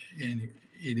isn't any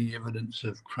evidence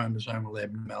of chromosomal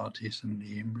abnormalities in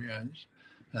the embryos,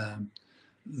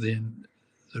 then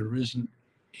there isn't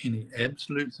any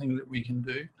absolute thing that we can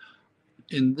do.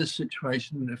 In this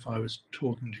situation, if I was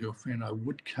talking to your friend, I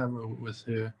would cover with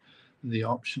her the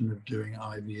option of doing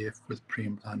IVF with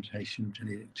pre-implantation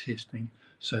genetic testing,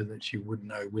 so that she would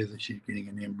know whether she's getting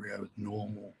an embryo with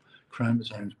normal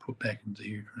chromosomes put back into the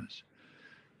uterus.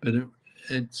 But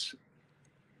it's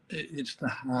the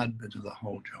hard bit of the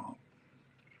whole job.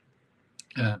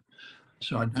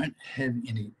 So I don't have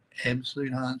any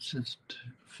absolute answers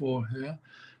for her.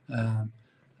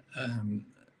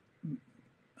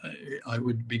 I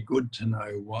would be good to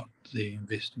know what the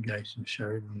investigation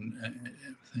showed and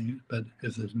things, but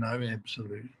if there's no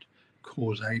absolute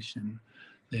causation,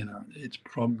 then it's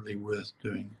probably worth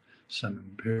doing some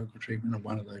empirical treatment, and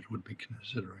one of those would be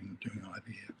considering doing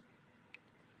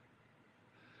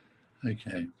IVF.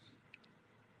 Okay.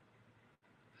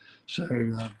 So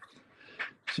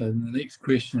the next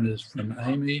question is from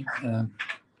Amy. I'd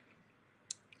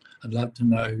love to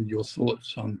know your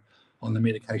thoughts on the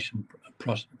medication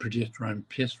progesterone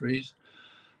pessaries.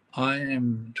 I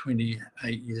am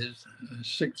 28 years,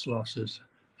 6 losses,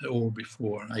 all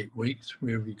before 8 weeks.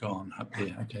 Where have you gone? Up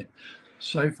there. Okay.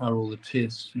 So far, all the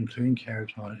tests, including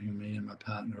karyotyping me and my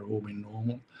partner, have all been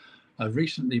normal. I've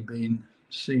recently been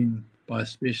seen by a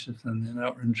specialist, and they're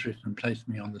not interested in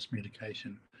placing me on this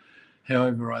medication.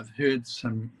 However, I've heard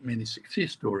many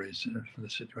success stories for the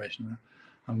situation.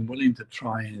 I'm willing to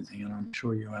try anything, and I'm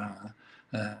sure you are,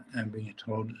 and being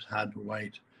told it's hard to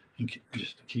wait and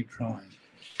just to keep trying.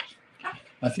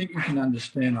 I think you can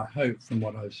understand, I hope, from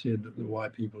what I've said, why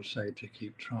people say to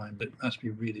keep trying, but it must be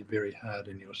really very hard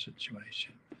in your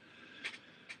situation.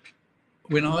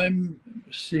 When I'm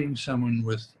seeing someone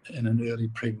in an early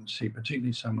pregnancy,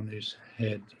 particularly someone who's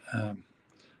had 1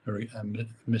 or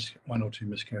 2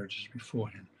 miscarriages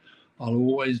beforehand, I'll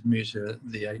always measure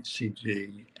the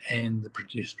HCG and the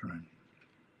progesterone,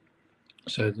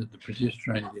 so that the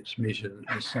progesterone gets measured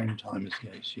at the same time as the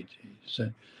HCG.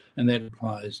 So, and that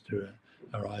applies to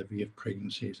our IVF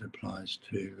pregnancies, applies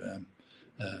to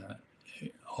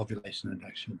ovulation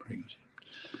induction pregnancy.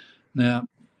 Now,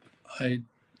 I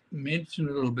mentioned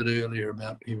a little bit earlier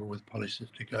about people with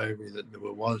polycystic ovary, that there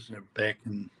was back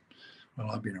in, well,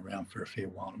 I've been around for a fair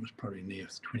while. It was probably near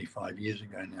 25 years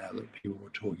ago now that people were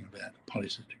talking about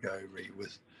polycystic ovary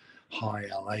with high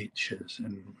LHs,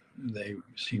 and they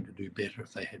seemed to do better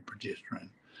if they had progesterone.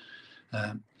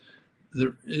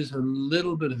 There is a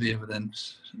little bit of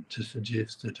evidence to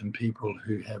suggest that in people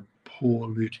who have poor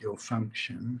luteal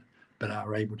function but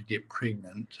are able to get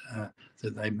pregnant,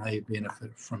 that they may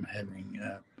benefit from having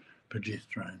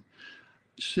progesterone.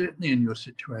 Certainly in your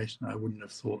situation, I wouldn't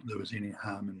have thought there was any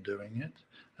harm in doing it.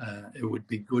 It would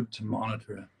be good to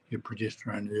monitor your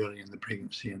progesterone early in the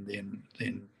pregnancy and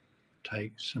then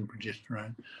take some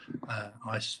progesterone.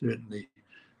 I certainly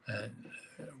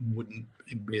wouldn't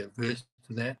be averse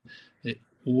to that.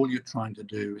 All you're trying to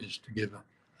do is to give a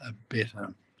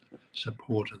better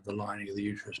support of the lining of the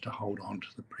uterus to hold on to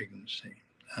the pregnancy.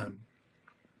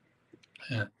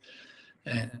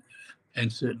 And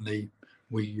certainly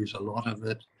we use a lot of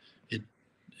it. It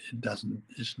doesn't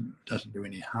do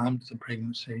any harm to the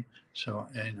pregnancy. So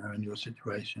in your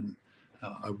situation,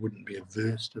 I wouldn't be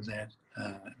averse to that,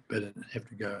 but I'd have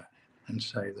to go and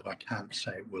say that I can't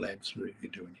say it will absolutely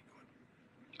do any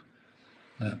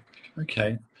good.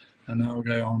 Okay, and now I'll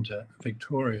go on to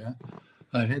Victoria.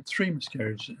 I've had 3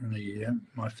 miscarriages in a year.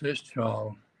 My first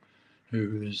child,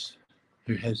 who has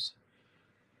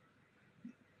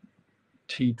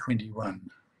T21,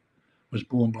 was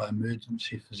born by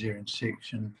emergency cesarean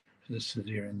section,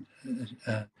 and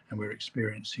we're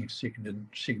experiencing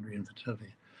secondary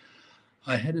infertility.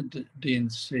 I had a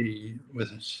DNC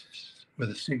with a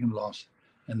second loss,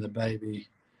 and the baby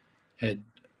had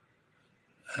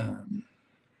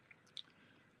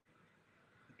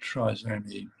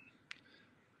trisomy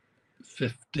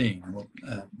 15. Well,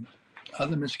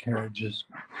 other miscarriages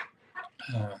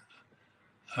are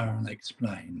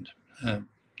unexplained.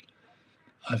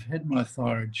 I've had my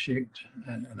thyroid checked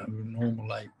and a normal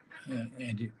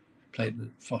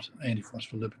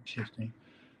antiphospholipid testing.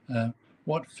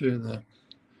 What further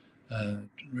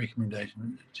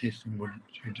recommendation testing would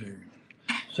you do?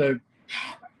 So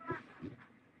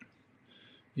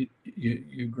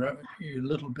you're a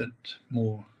little bit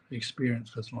more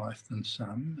experienced with life than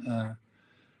some,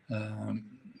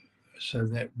 so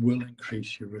that will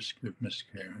increase your risk of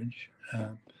miscarriage.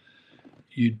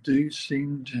 You do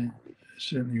seem to,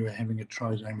 certainly you're having a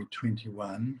trisomy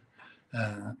 21,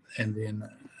 and then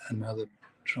another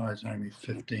trisomy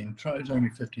 15.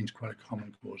 Trisomy 15 is quite a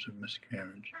common cause of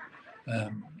miscarriage.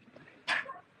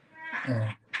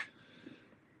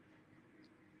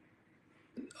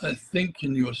 I think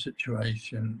in your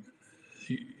situation,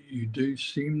 you do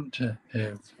seem to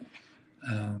have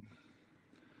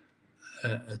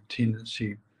a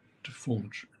tendency to form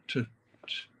to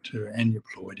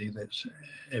aneuploidy, that's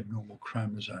abnormal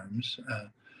chromosomes.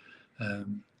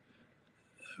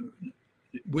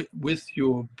 With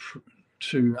your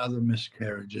 2 other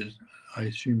miscarriages, I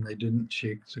assume they didn't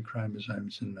check the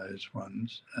chromosomes in those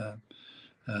ones.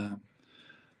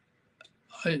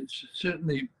 I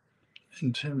certainly,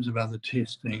 in terms of other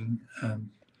testing,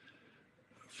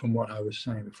 from what I was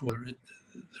saying before,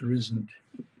 there isn't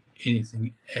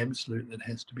anything absolute that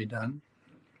has to be done.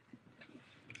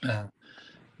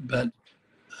 But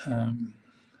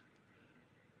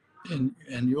in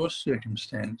your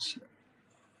circumstance,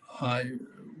 I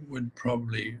would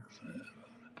probably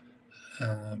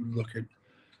look at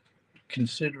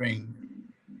considering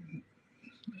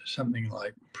something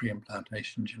like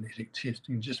pre-implantation genetic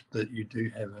testing, just that you do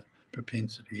have a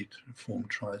propensity to form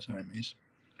trisomies.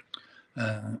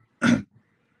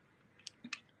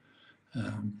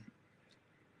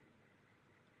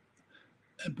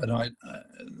 But I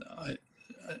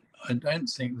don't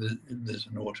think that there's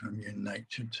an autoimmune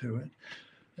nature to it.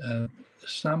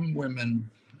 Some women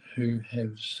who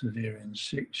have cesarean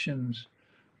sections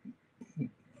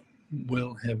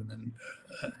will have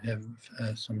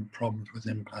some problems with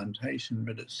implantation,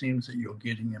 but it seems that you're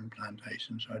getting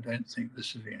implantation, so I don't think the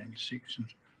cesarean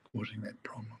section's causing that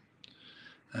problem.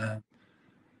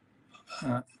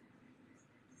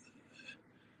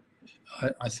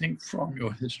 I think from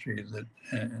your history that,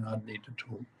 and I'd need to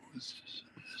talk with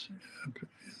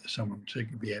someone to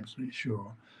be absolutely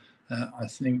sure, I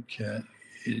think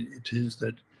it is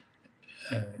that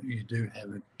you do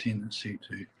have a tendency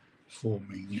to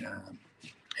forming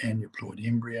aneuploid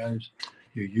embryos.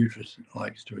 Your uterus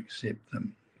likes to accept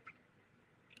them.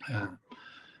 And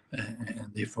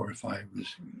therefore, if I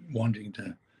was wanting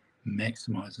to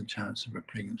maximize the chance of a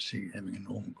pregnancy having a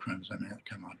normal chromosome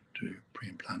outcome, I'd do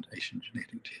pre-implantation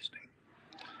genetic testing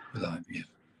with IVF.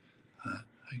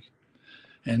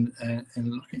 And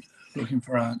looking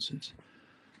for answers.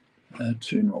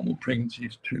 2 normal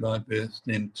pregnancies, 2 live births,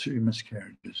 then 2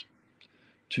 miscarriages,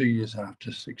 2 years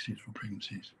after successful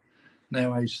pregnancies.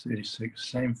 Now age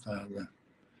 36, same father,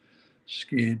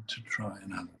 scared to try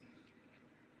another.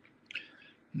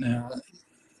 Now,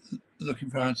 looking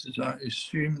for answers, I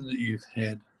assume that you've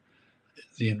had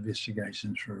the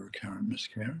investigations for a recurrent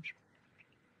miscarriage.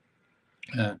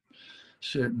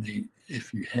 Certainly,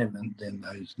 if you haven't, then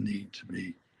those need to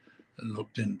be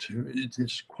looked into. It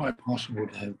is quite possible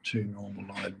to have 2 normal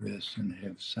live births and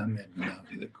have some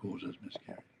abnormality that causes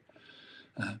miscarriage.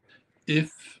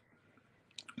 If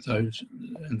those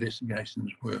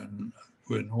investigations were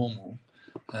normal,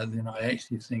 then I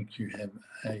actually think you have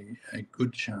a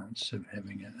good chance of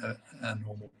having a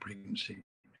normal pregnancy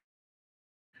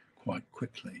quite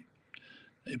quickly.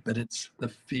 But it's the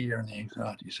fear and the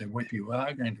anxiety. So if you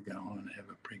are going to go on and have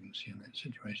a pregnancy in that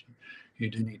situation, you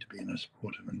do need to be in a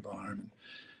supportive environment.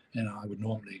 And I would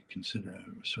normally consider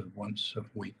sort of once a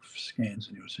week scans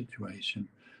in your situation,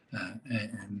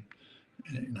 and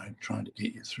trying to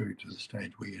get you through to the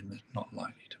stage where you're not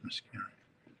likely to miscarry.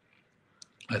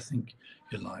 I think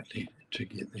you're likely to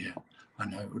get there. I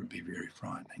know it would be very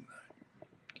frightening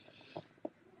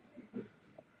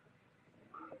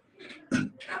though.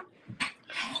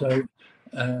 So,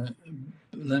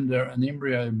 Linda, an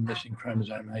embryo missing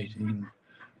chromosome 18,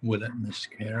 will it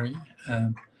miscarry?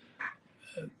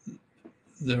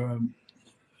 There are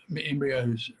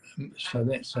embryos, so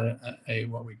that's a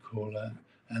what we call a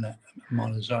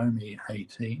monosomy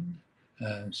 18.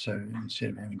 So instead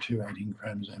of having two 18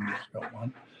 chromosomes, it's got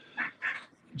one.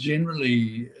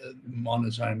 Generally,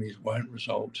 monosomies won't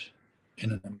result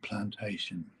in an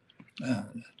implantation. I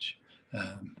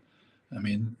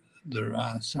mean, there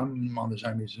are some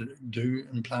monosomies that do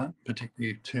implant,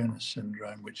 particularly Turner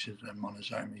syndrome, which is a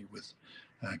monosomy with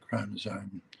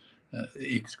chromosome,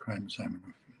 X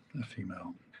chromosome in a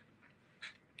female.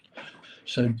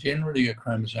 So generally a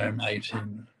chromosome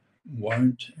 18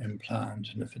 won't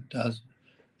implant, and if it does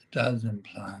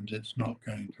implant, it's not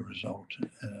going to result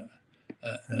in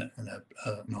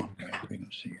an ongoing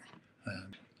pregnancy.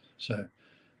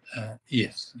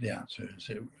 Yes, the answer is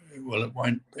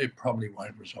it probably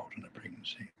won't result in a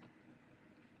pregnancy.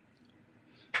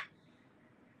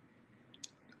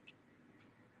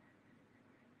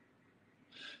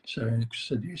 So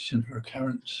suggestion for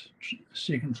recurrent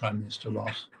second trimester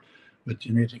loss with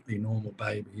genetically normal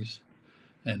babies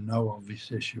and no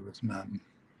obvious issue with mum.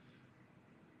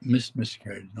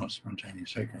 Miscarriage, not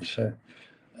spontaneous. Okay, so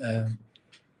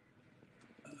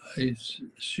I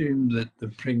assume that the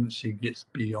pregnancy gets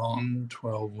beyond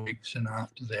 12 weeks, and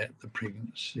after that, the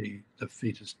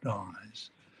fetus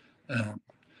dies,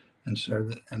 and so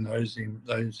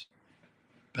those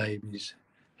babies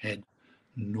had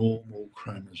normal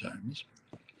chromosomes.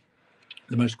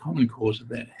 The most common cause of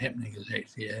that happening is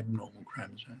actually abnormal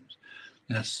chromosomes.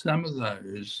 Now, some of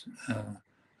those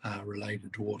are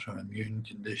related to autoimmune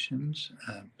conditions.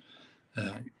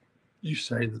 You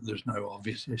say that there's no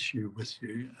obvious issue with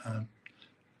you.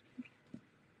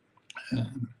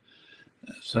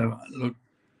 So, look,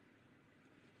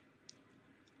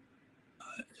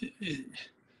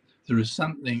 there is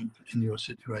something in your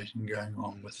situation going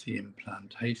on with the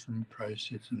implantation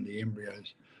process and the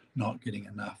embryos not getting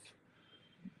enough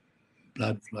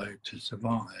blood flow to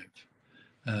survive.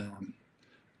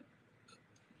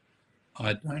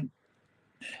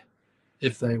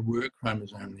 If they were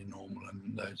chromosomally normal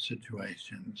in those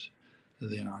situations,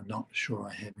 then I'm not sure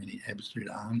I have any absolute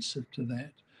answer to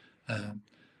that.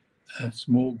 A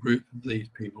small group of these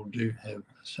people do have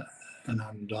an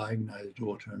undiagnosed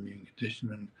autoimmune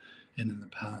condition, and in the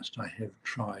past I have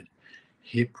tried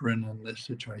heparin in this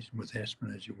situation with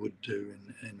aspirin, as you would do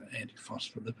in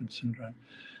antiphospholipid syndrome.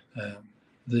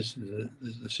 This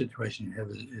is the situation you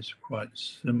have is quite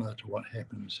similar to what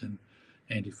happens in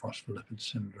antiphospholipid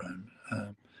syndrome.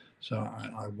 So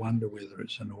I wonder whether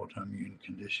it's an autoimmune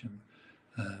condition.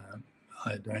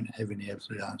 I don't have any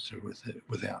absolute answer with it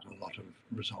without a lot of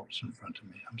results in front of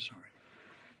me. I'm sorry.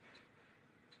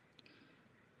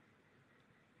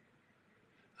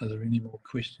 Are there any more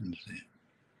questions there?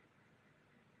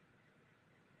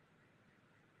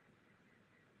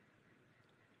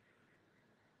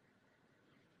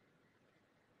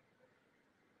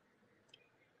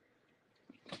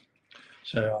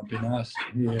 So I've been asked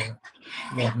here,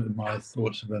 what are my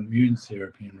thoughts of immune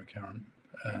therapy in recurrent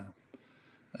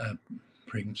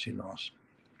pregnancy loss?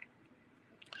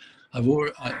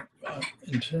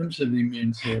 In terms of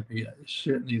immune therapy,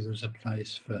 certainly there's a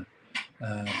place for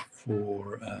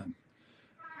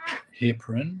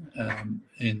heparin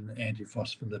in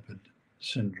antiphospholipid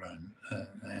syndrome,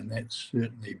 and that's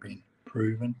certainly been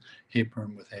proven,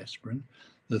 heparin with aspirin.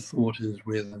 The thought is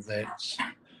whether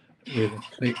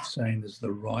clexane is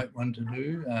the right one to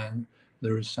do.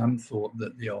 There is some thought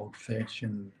that the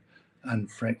old-fashioned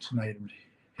unfractionated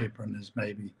heparin is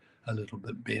maybe a little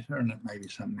bit better, and it may be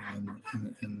something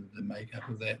in the makeup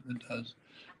of that does.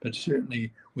 But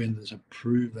certainly when there's a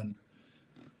proven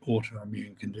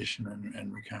autoimmune condition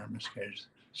and recurrent miscarriage,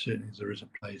 certainly there is a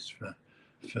place for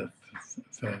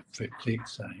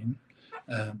clexane.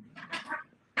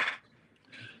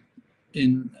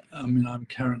 I'm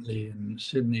currently in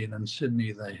Sydney, and in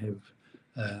Sydney they have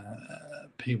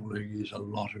people who use a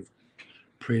lot of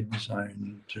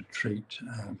prednisone to treat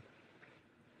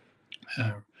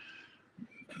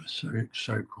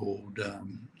so-called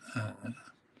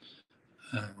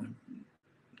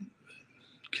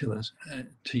killers,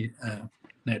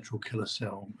 natural killer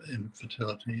cell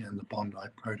infertility and the Bondi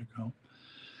Protocol.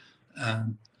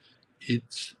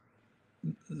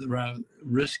 There are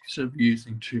risks of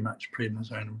using too much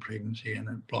prednisone in pregnancy, and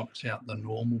it blocks out the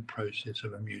normal process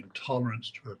of immune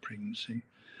tolerance to a pregnancy.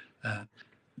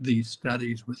 These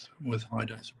studies with high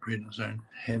dose of prednisone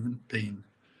haven't been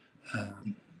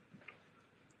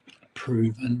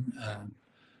proven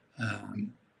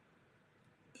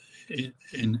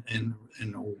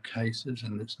in all cases,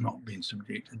 and it's not been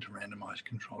subjected to randomized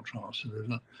controlled trials. So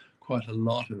there's quite a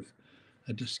lot of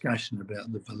a discussion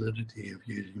about the validity of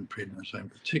using prednisone,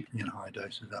 particularly in high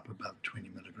doses up above 20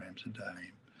 milligrams a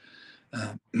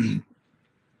day.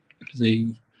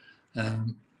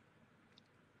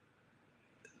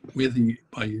 Whether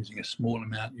by using a small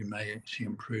amount you may actually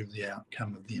improve the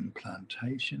outcome of the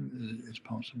implantation is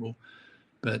possible,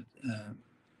 but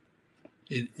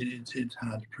it's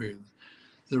hard to prove.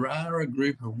 There are a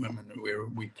group of women where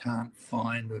we can't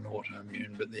find an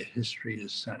autoimmune, but their history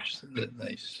is such that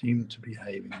they seem to be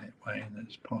behaving that way, and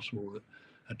it's possible that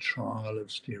a trial of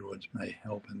steroids may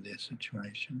help in their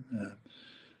situation.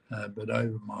 But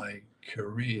over my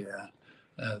career,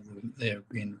 there have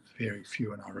been very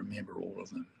few, and I remember all of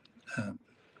them.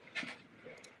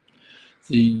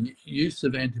 The use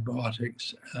of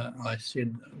antibiotics, I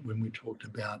said when we talked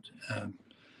about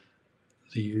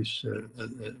the use of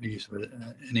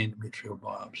an endometrial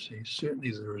biopsy.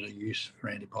 Certainly there is a use for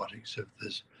antibiotics if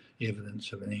there's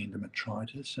evidence of an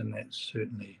endometritis, and that's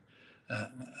certainly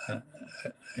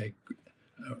a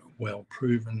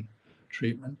well-proven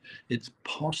treatment. It's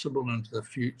possible into the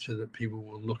future that people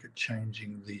will look at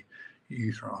changing the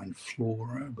uterine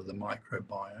flora with the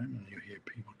microbiome, and you hear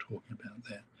people talking about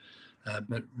that.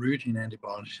 But routine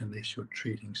antibiotics, unless you're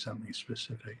treating something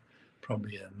specific,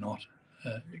 probably are not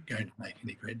going to make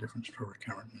any great difference for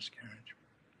recurrent miscarriage.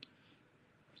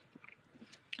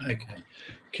 Okay,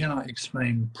 can I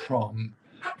explain PROM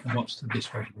and what's the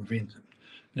best way to prevent it?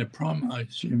 Now, PROM, I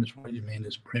assume is what you mean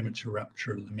is premature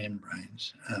rupture of the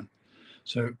membranes.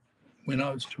 So when I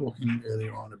was talking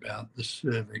earlier on about the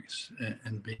cervix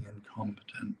and being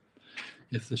incompetent,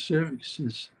 if the cervix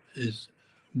is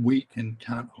weak and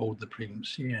can't hold the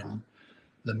pregnancy in,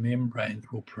 the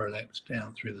membranes will prolapse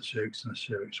down through the cervix and the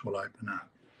cervix will open up.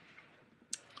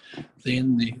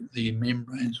 Then the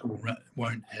membranes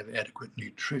won't have adequate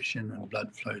nutrition and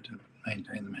blood flow to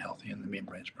maintain them healthy, and the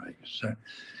membranes break. So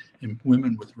in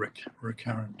women with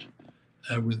recurrent,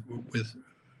 with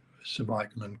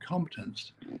cervical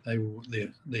incompetence,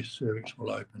 their cervix will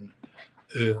open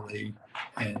early,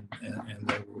 and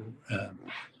they will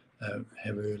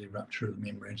have early rupture of the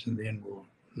membranes, and then will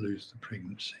lose the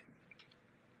pregnancy.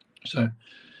 So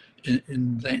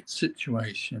in that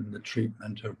situation, the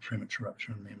treatment of premature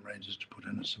rupture of membranes is to put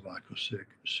in a cervical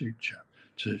suture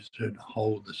to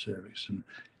hold the cervix and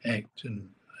act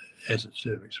as a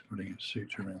cervix, putting a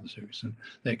suture around the cervix, and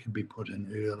that can be put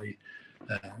in early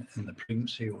in the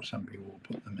pregnancy, or some people will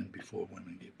put them in before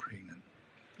women get pregnant.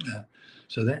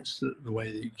 So that's the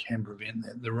way that you can prevent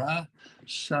that. There are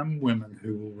some women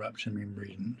who will rupture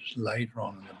membranes later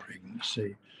on in the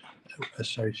pregnancy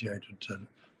associated to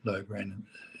low-grade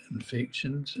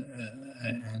infections,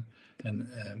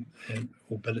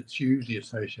 but it's usually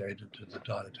associated to the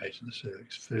dilatation of the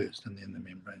cervix first, and then the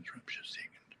membranes rupture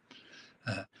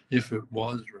second. If it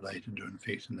was related to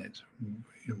infection,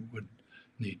 you would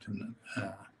need to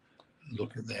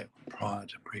look at that prior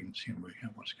to pregnancy and work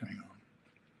out what's going on.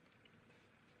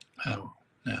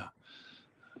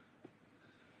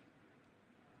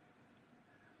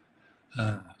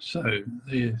 So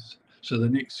the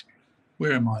next,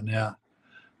 where am I now?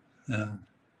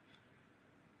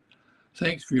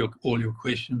 Thanks for all your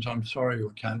questions. I'm sorry I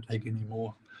can't take any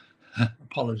more.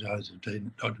 Apologise if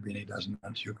Dr. Benny doesn't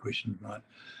answer your question tonight.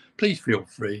 Please feel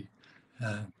free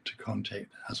to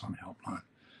contact us on Helpline.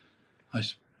 I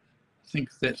think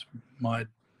that's my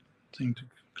thing to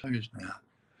close now.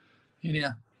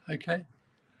 Genea, okay?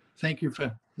 Thank you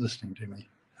for listening to me,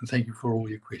 and thank you for all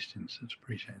your questions. It's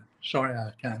appreciated. Sorry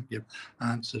I can't give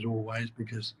answers always,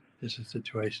 because it's a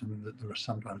situation that there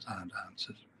sometimes aren't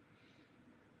answers.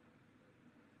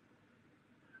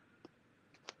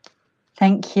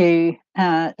 Thank you,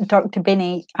 Dr.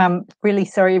 Benny. I'm really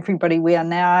sorry, everybody. We are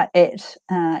now at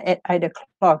 8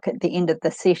 o'clock at the end of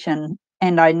the session,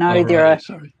 and I know there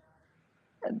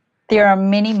are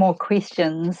many more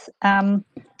questions.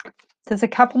 There's a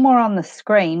couple more on the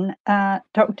screen.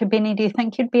 Dr. Benny, do you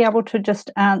think you'd be able to just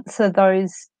answer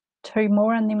those two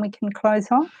more and then we can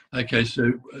close off. Okay,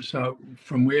 so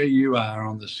from where you are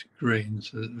on the screen,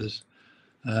 so there's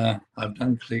I've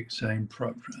done click saying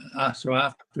so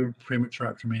after premature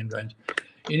rupture membranes,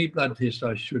 any blood test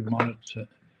I should monitor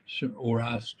or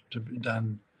ask to be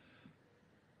done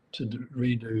to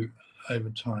redo over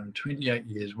time. 28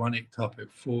 years, 1 ectopic,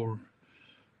 4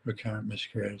 recurrent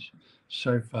miscarriage.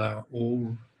 So far,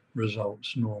 all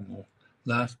results normal.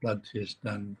 Last blood test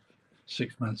done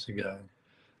 6 months ago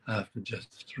after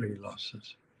just 3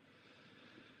 losses.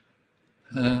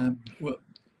 Well,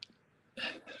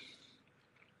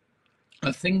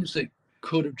 things that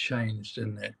could have changed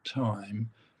in that time,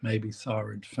 maybe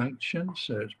thyroid function,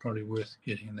 so it's probably worth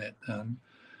getting that done.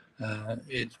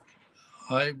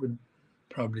 I would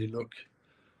probably look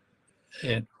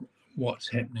at what's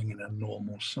happening in a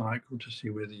normal cycle to see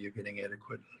whether you're getting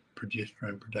adequate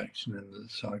progesterone production and the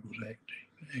cycle's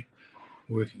actually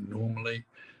working normally.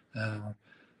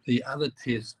 The other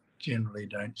tests generally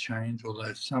don't change,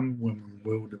 although some women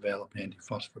will develop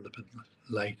antiphospholipid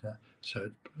later,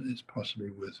 so it's possibly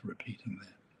worth repeating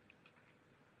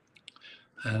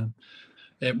that.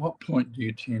 At what point do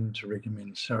you tend to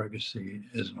recommend surrogacy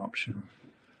as an option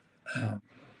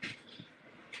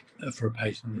for a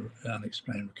patient with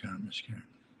unexplained recurrent miscarriage?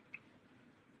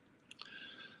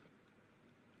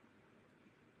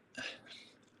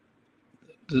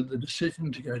 The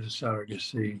decision to go to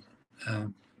surrogacy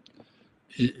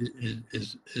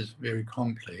is very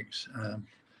complex,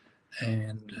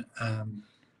 and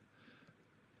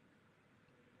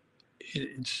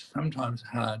it's sometimes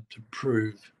hard to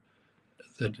prove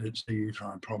that it's a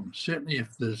uterine problem. Certainly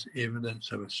if there's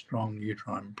evidence of a strong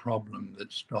uterine problem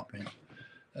that's stopping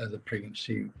the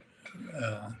pregnancy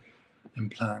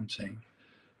implanting,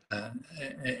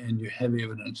 and you have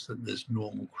evidence that there's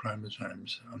normal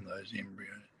chromosomes on those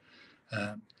embryos,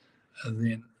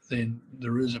 then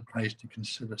there is a place to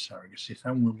consider surrogacy.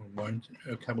 Some women won't,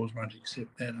 couples won't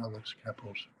accept that, other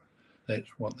couples, that's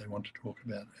what they want to talk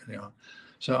about early on.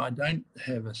 So I don't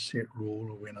have a set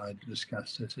rule when I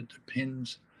discuss this. It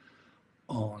depends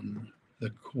on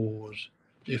the cause.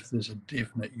 If there's a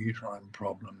definite uterine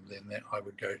problem, then that I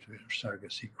would go to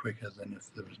surrogacy quicker than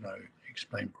if there was no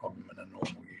explained problem in a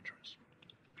normal uterus.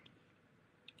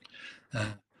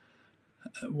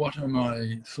 What are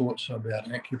my thoughts about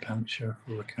acupuncture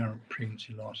for recurrent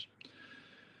pregnancy loss?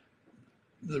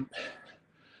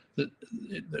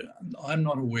 I'm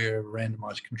not aware of a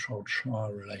randomized controlled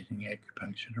trial relating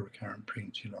acupuncture to recurrent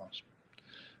pregnancy loss.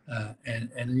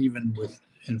 And even with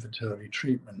infertility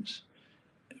treatments,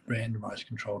 randomized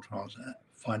controlled trials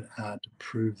find it hard to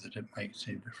prove that it makes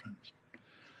any difference.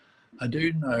 I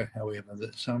do know, however,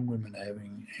 that some women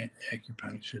having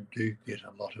acupuncture do get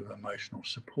a lot of emotional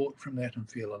support from that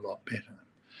and feel a lot better.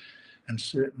 And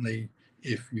certainly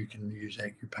if you can use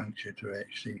acupuncture to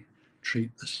actually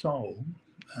treat the soul,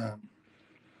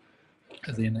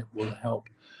 then it will help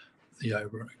the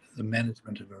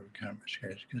management of a recurrent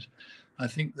miscarriage, because I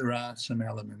think there are some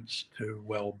elements to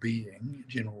well-being,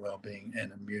 general well-being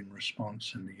and immune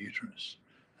response in the uterus.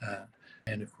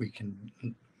 And if we can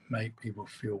make people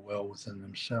feel well within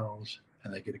themselves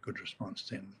and they get a good response,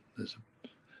 then there's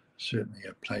certainly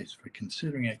a place for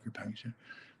considering acupuncture,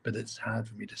 but it's hard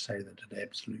for me to say that it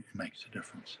absolutely makes a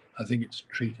difference. I think it's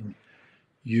treating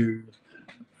you,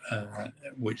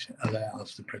 which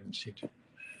allows the pregnancy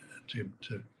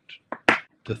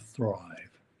to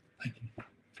thrive. Thank you.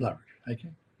 Flourish.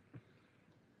 Okay.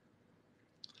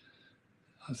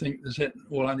 I think, is that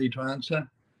all I need to answer?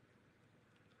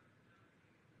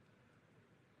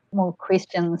 More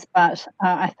questions, but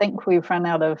I think we've run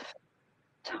out of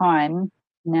time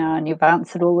now, and you've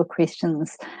answered all the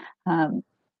questions on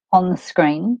the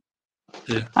screen.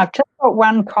 Yeah. I've just got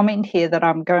one comment here that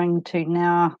I'm going to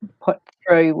now put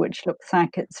through, which looks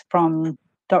like it's from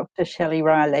Dr. Shelley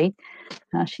Riley.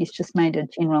 She's just made a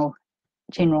general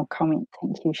comment.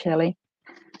 Thank you, Shelley.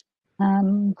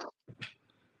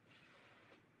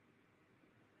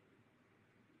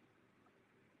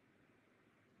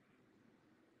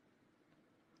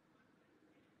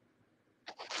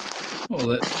 Well,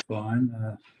 that's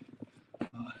fine.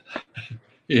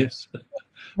 Yes.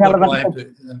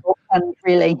 Relevant and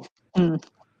really.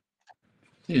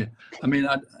 Yeah. I mean,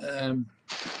 I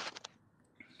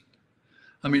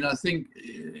think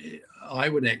I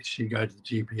would actually go to the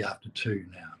GP after 2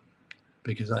 now,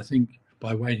 because I think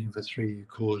by waiting for 3 you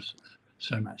cause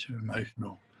so much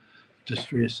emotional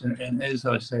distress. And as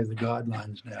I say, the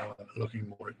guidelines now are looking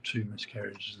more at 2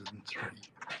 miscarriages than 3.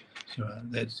 So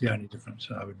that's the only difference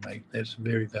I would make. That's a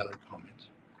very valid comment.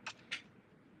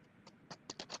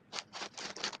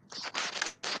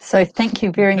 So thank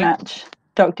you very much.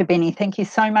 Dr. Benny, thank you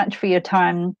so much for your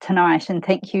time tonight, and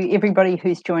thank you everybody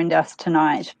who's joined us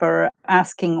tonight for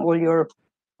asking all your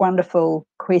wonderful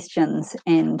questions.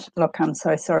 And look, I'm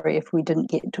so sorry if we didn't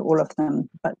get to all of them,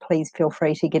 but please feel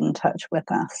free to get in touch with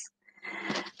us.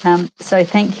 So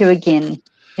thank you again,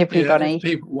 everybody. Yeah, if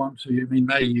people want to, I mean,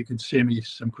 maybe you could send me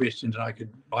some questions and I could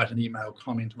write an email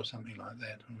comment or something like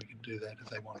that, and we could do that if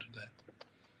they wanted that.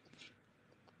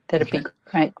 That'd be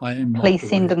great. I am Please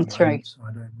send them through. So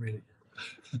I don't really.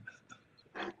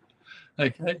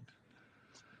 Okay.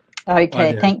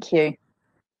 Okay, thank you.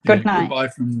 Good night. Goodbye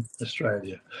from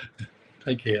Australia.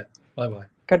 Take care. Bye-bye.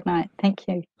 Good night. Thank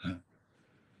you.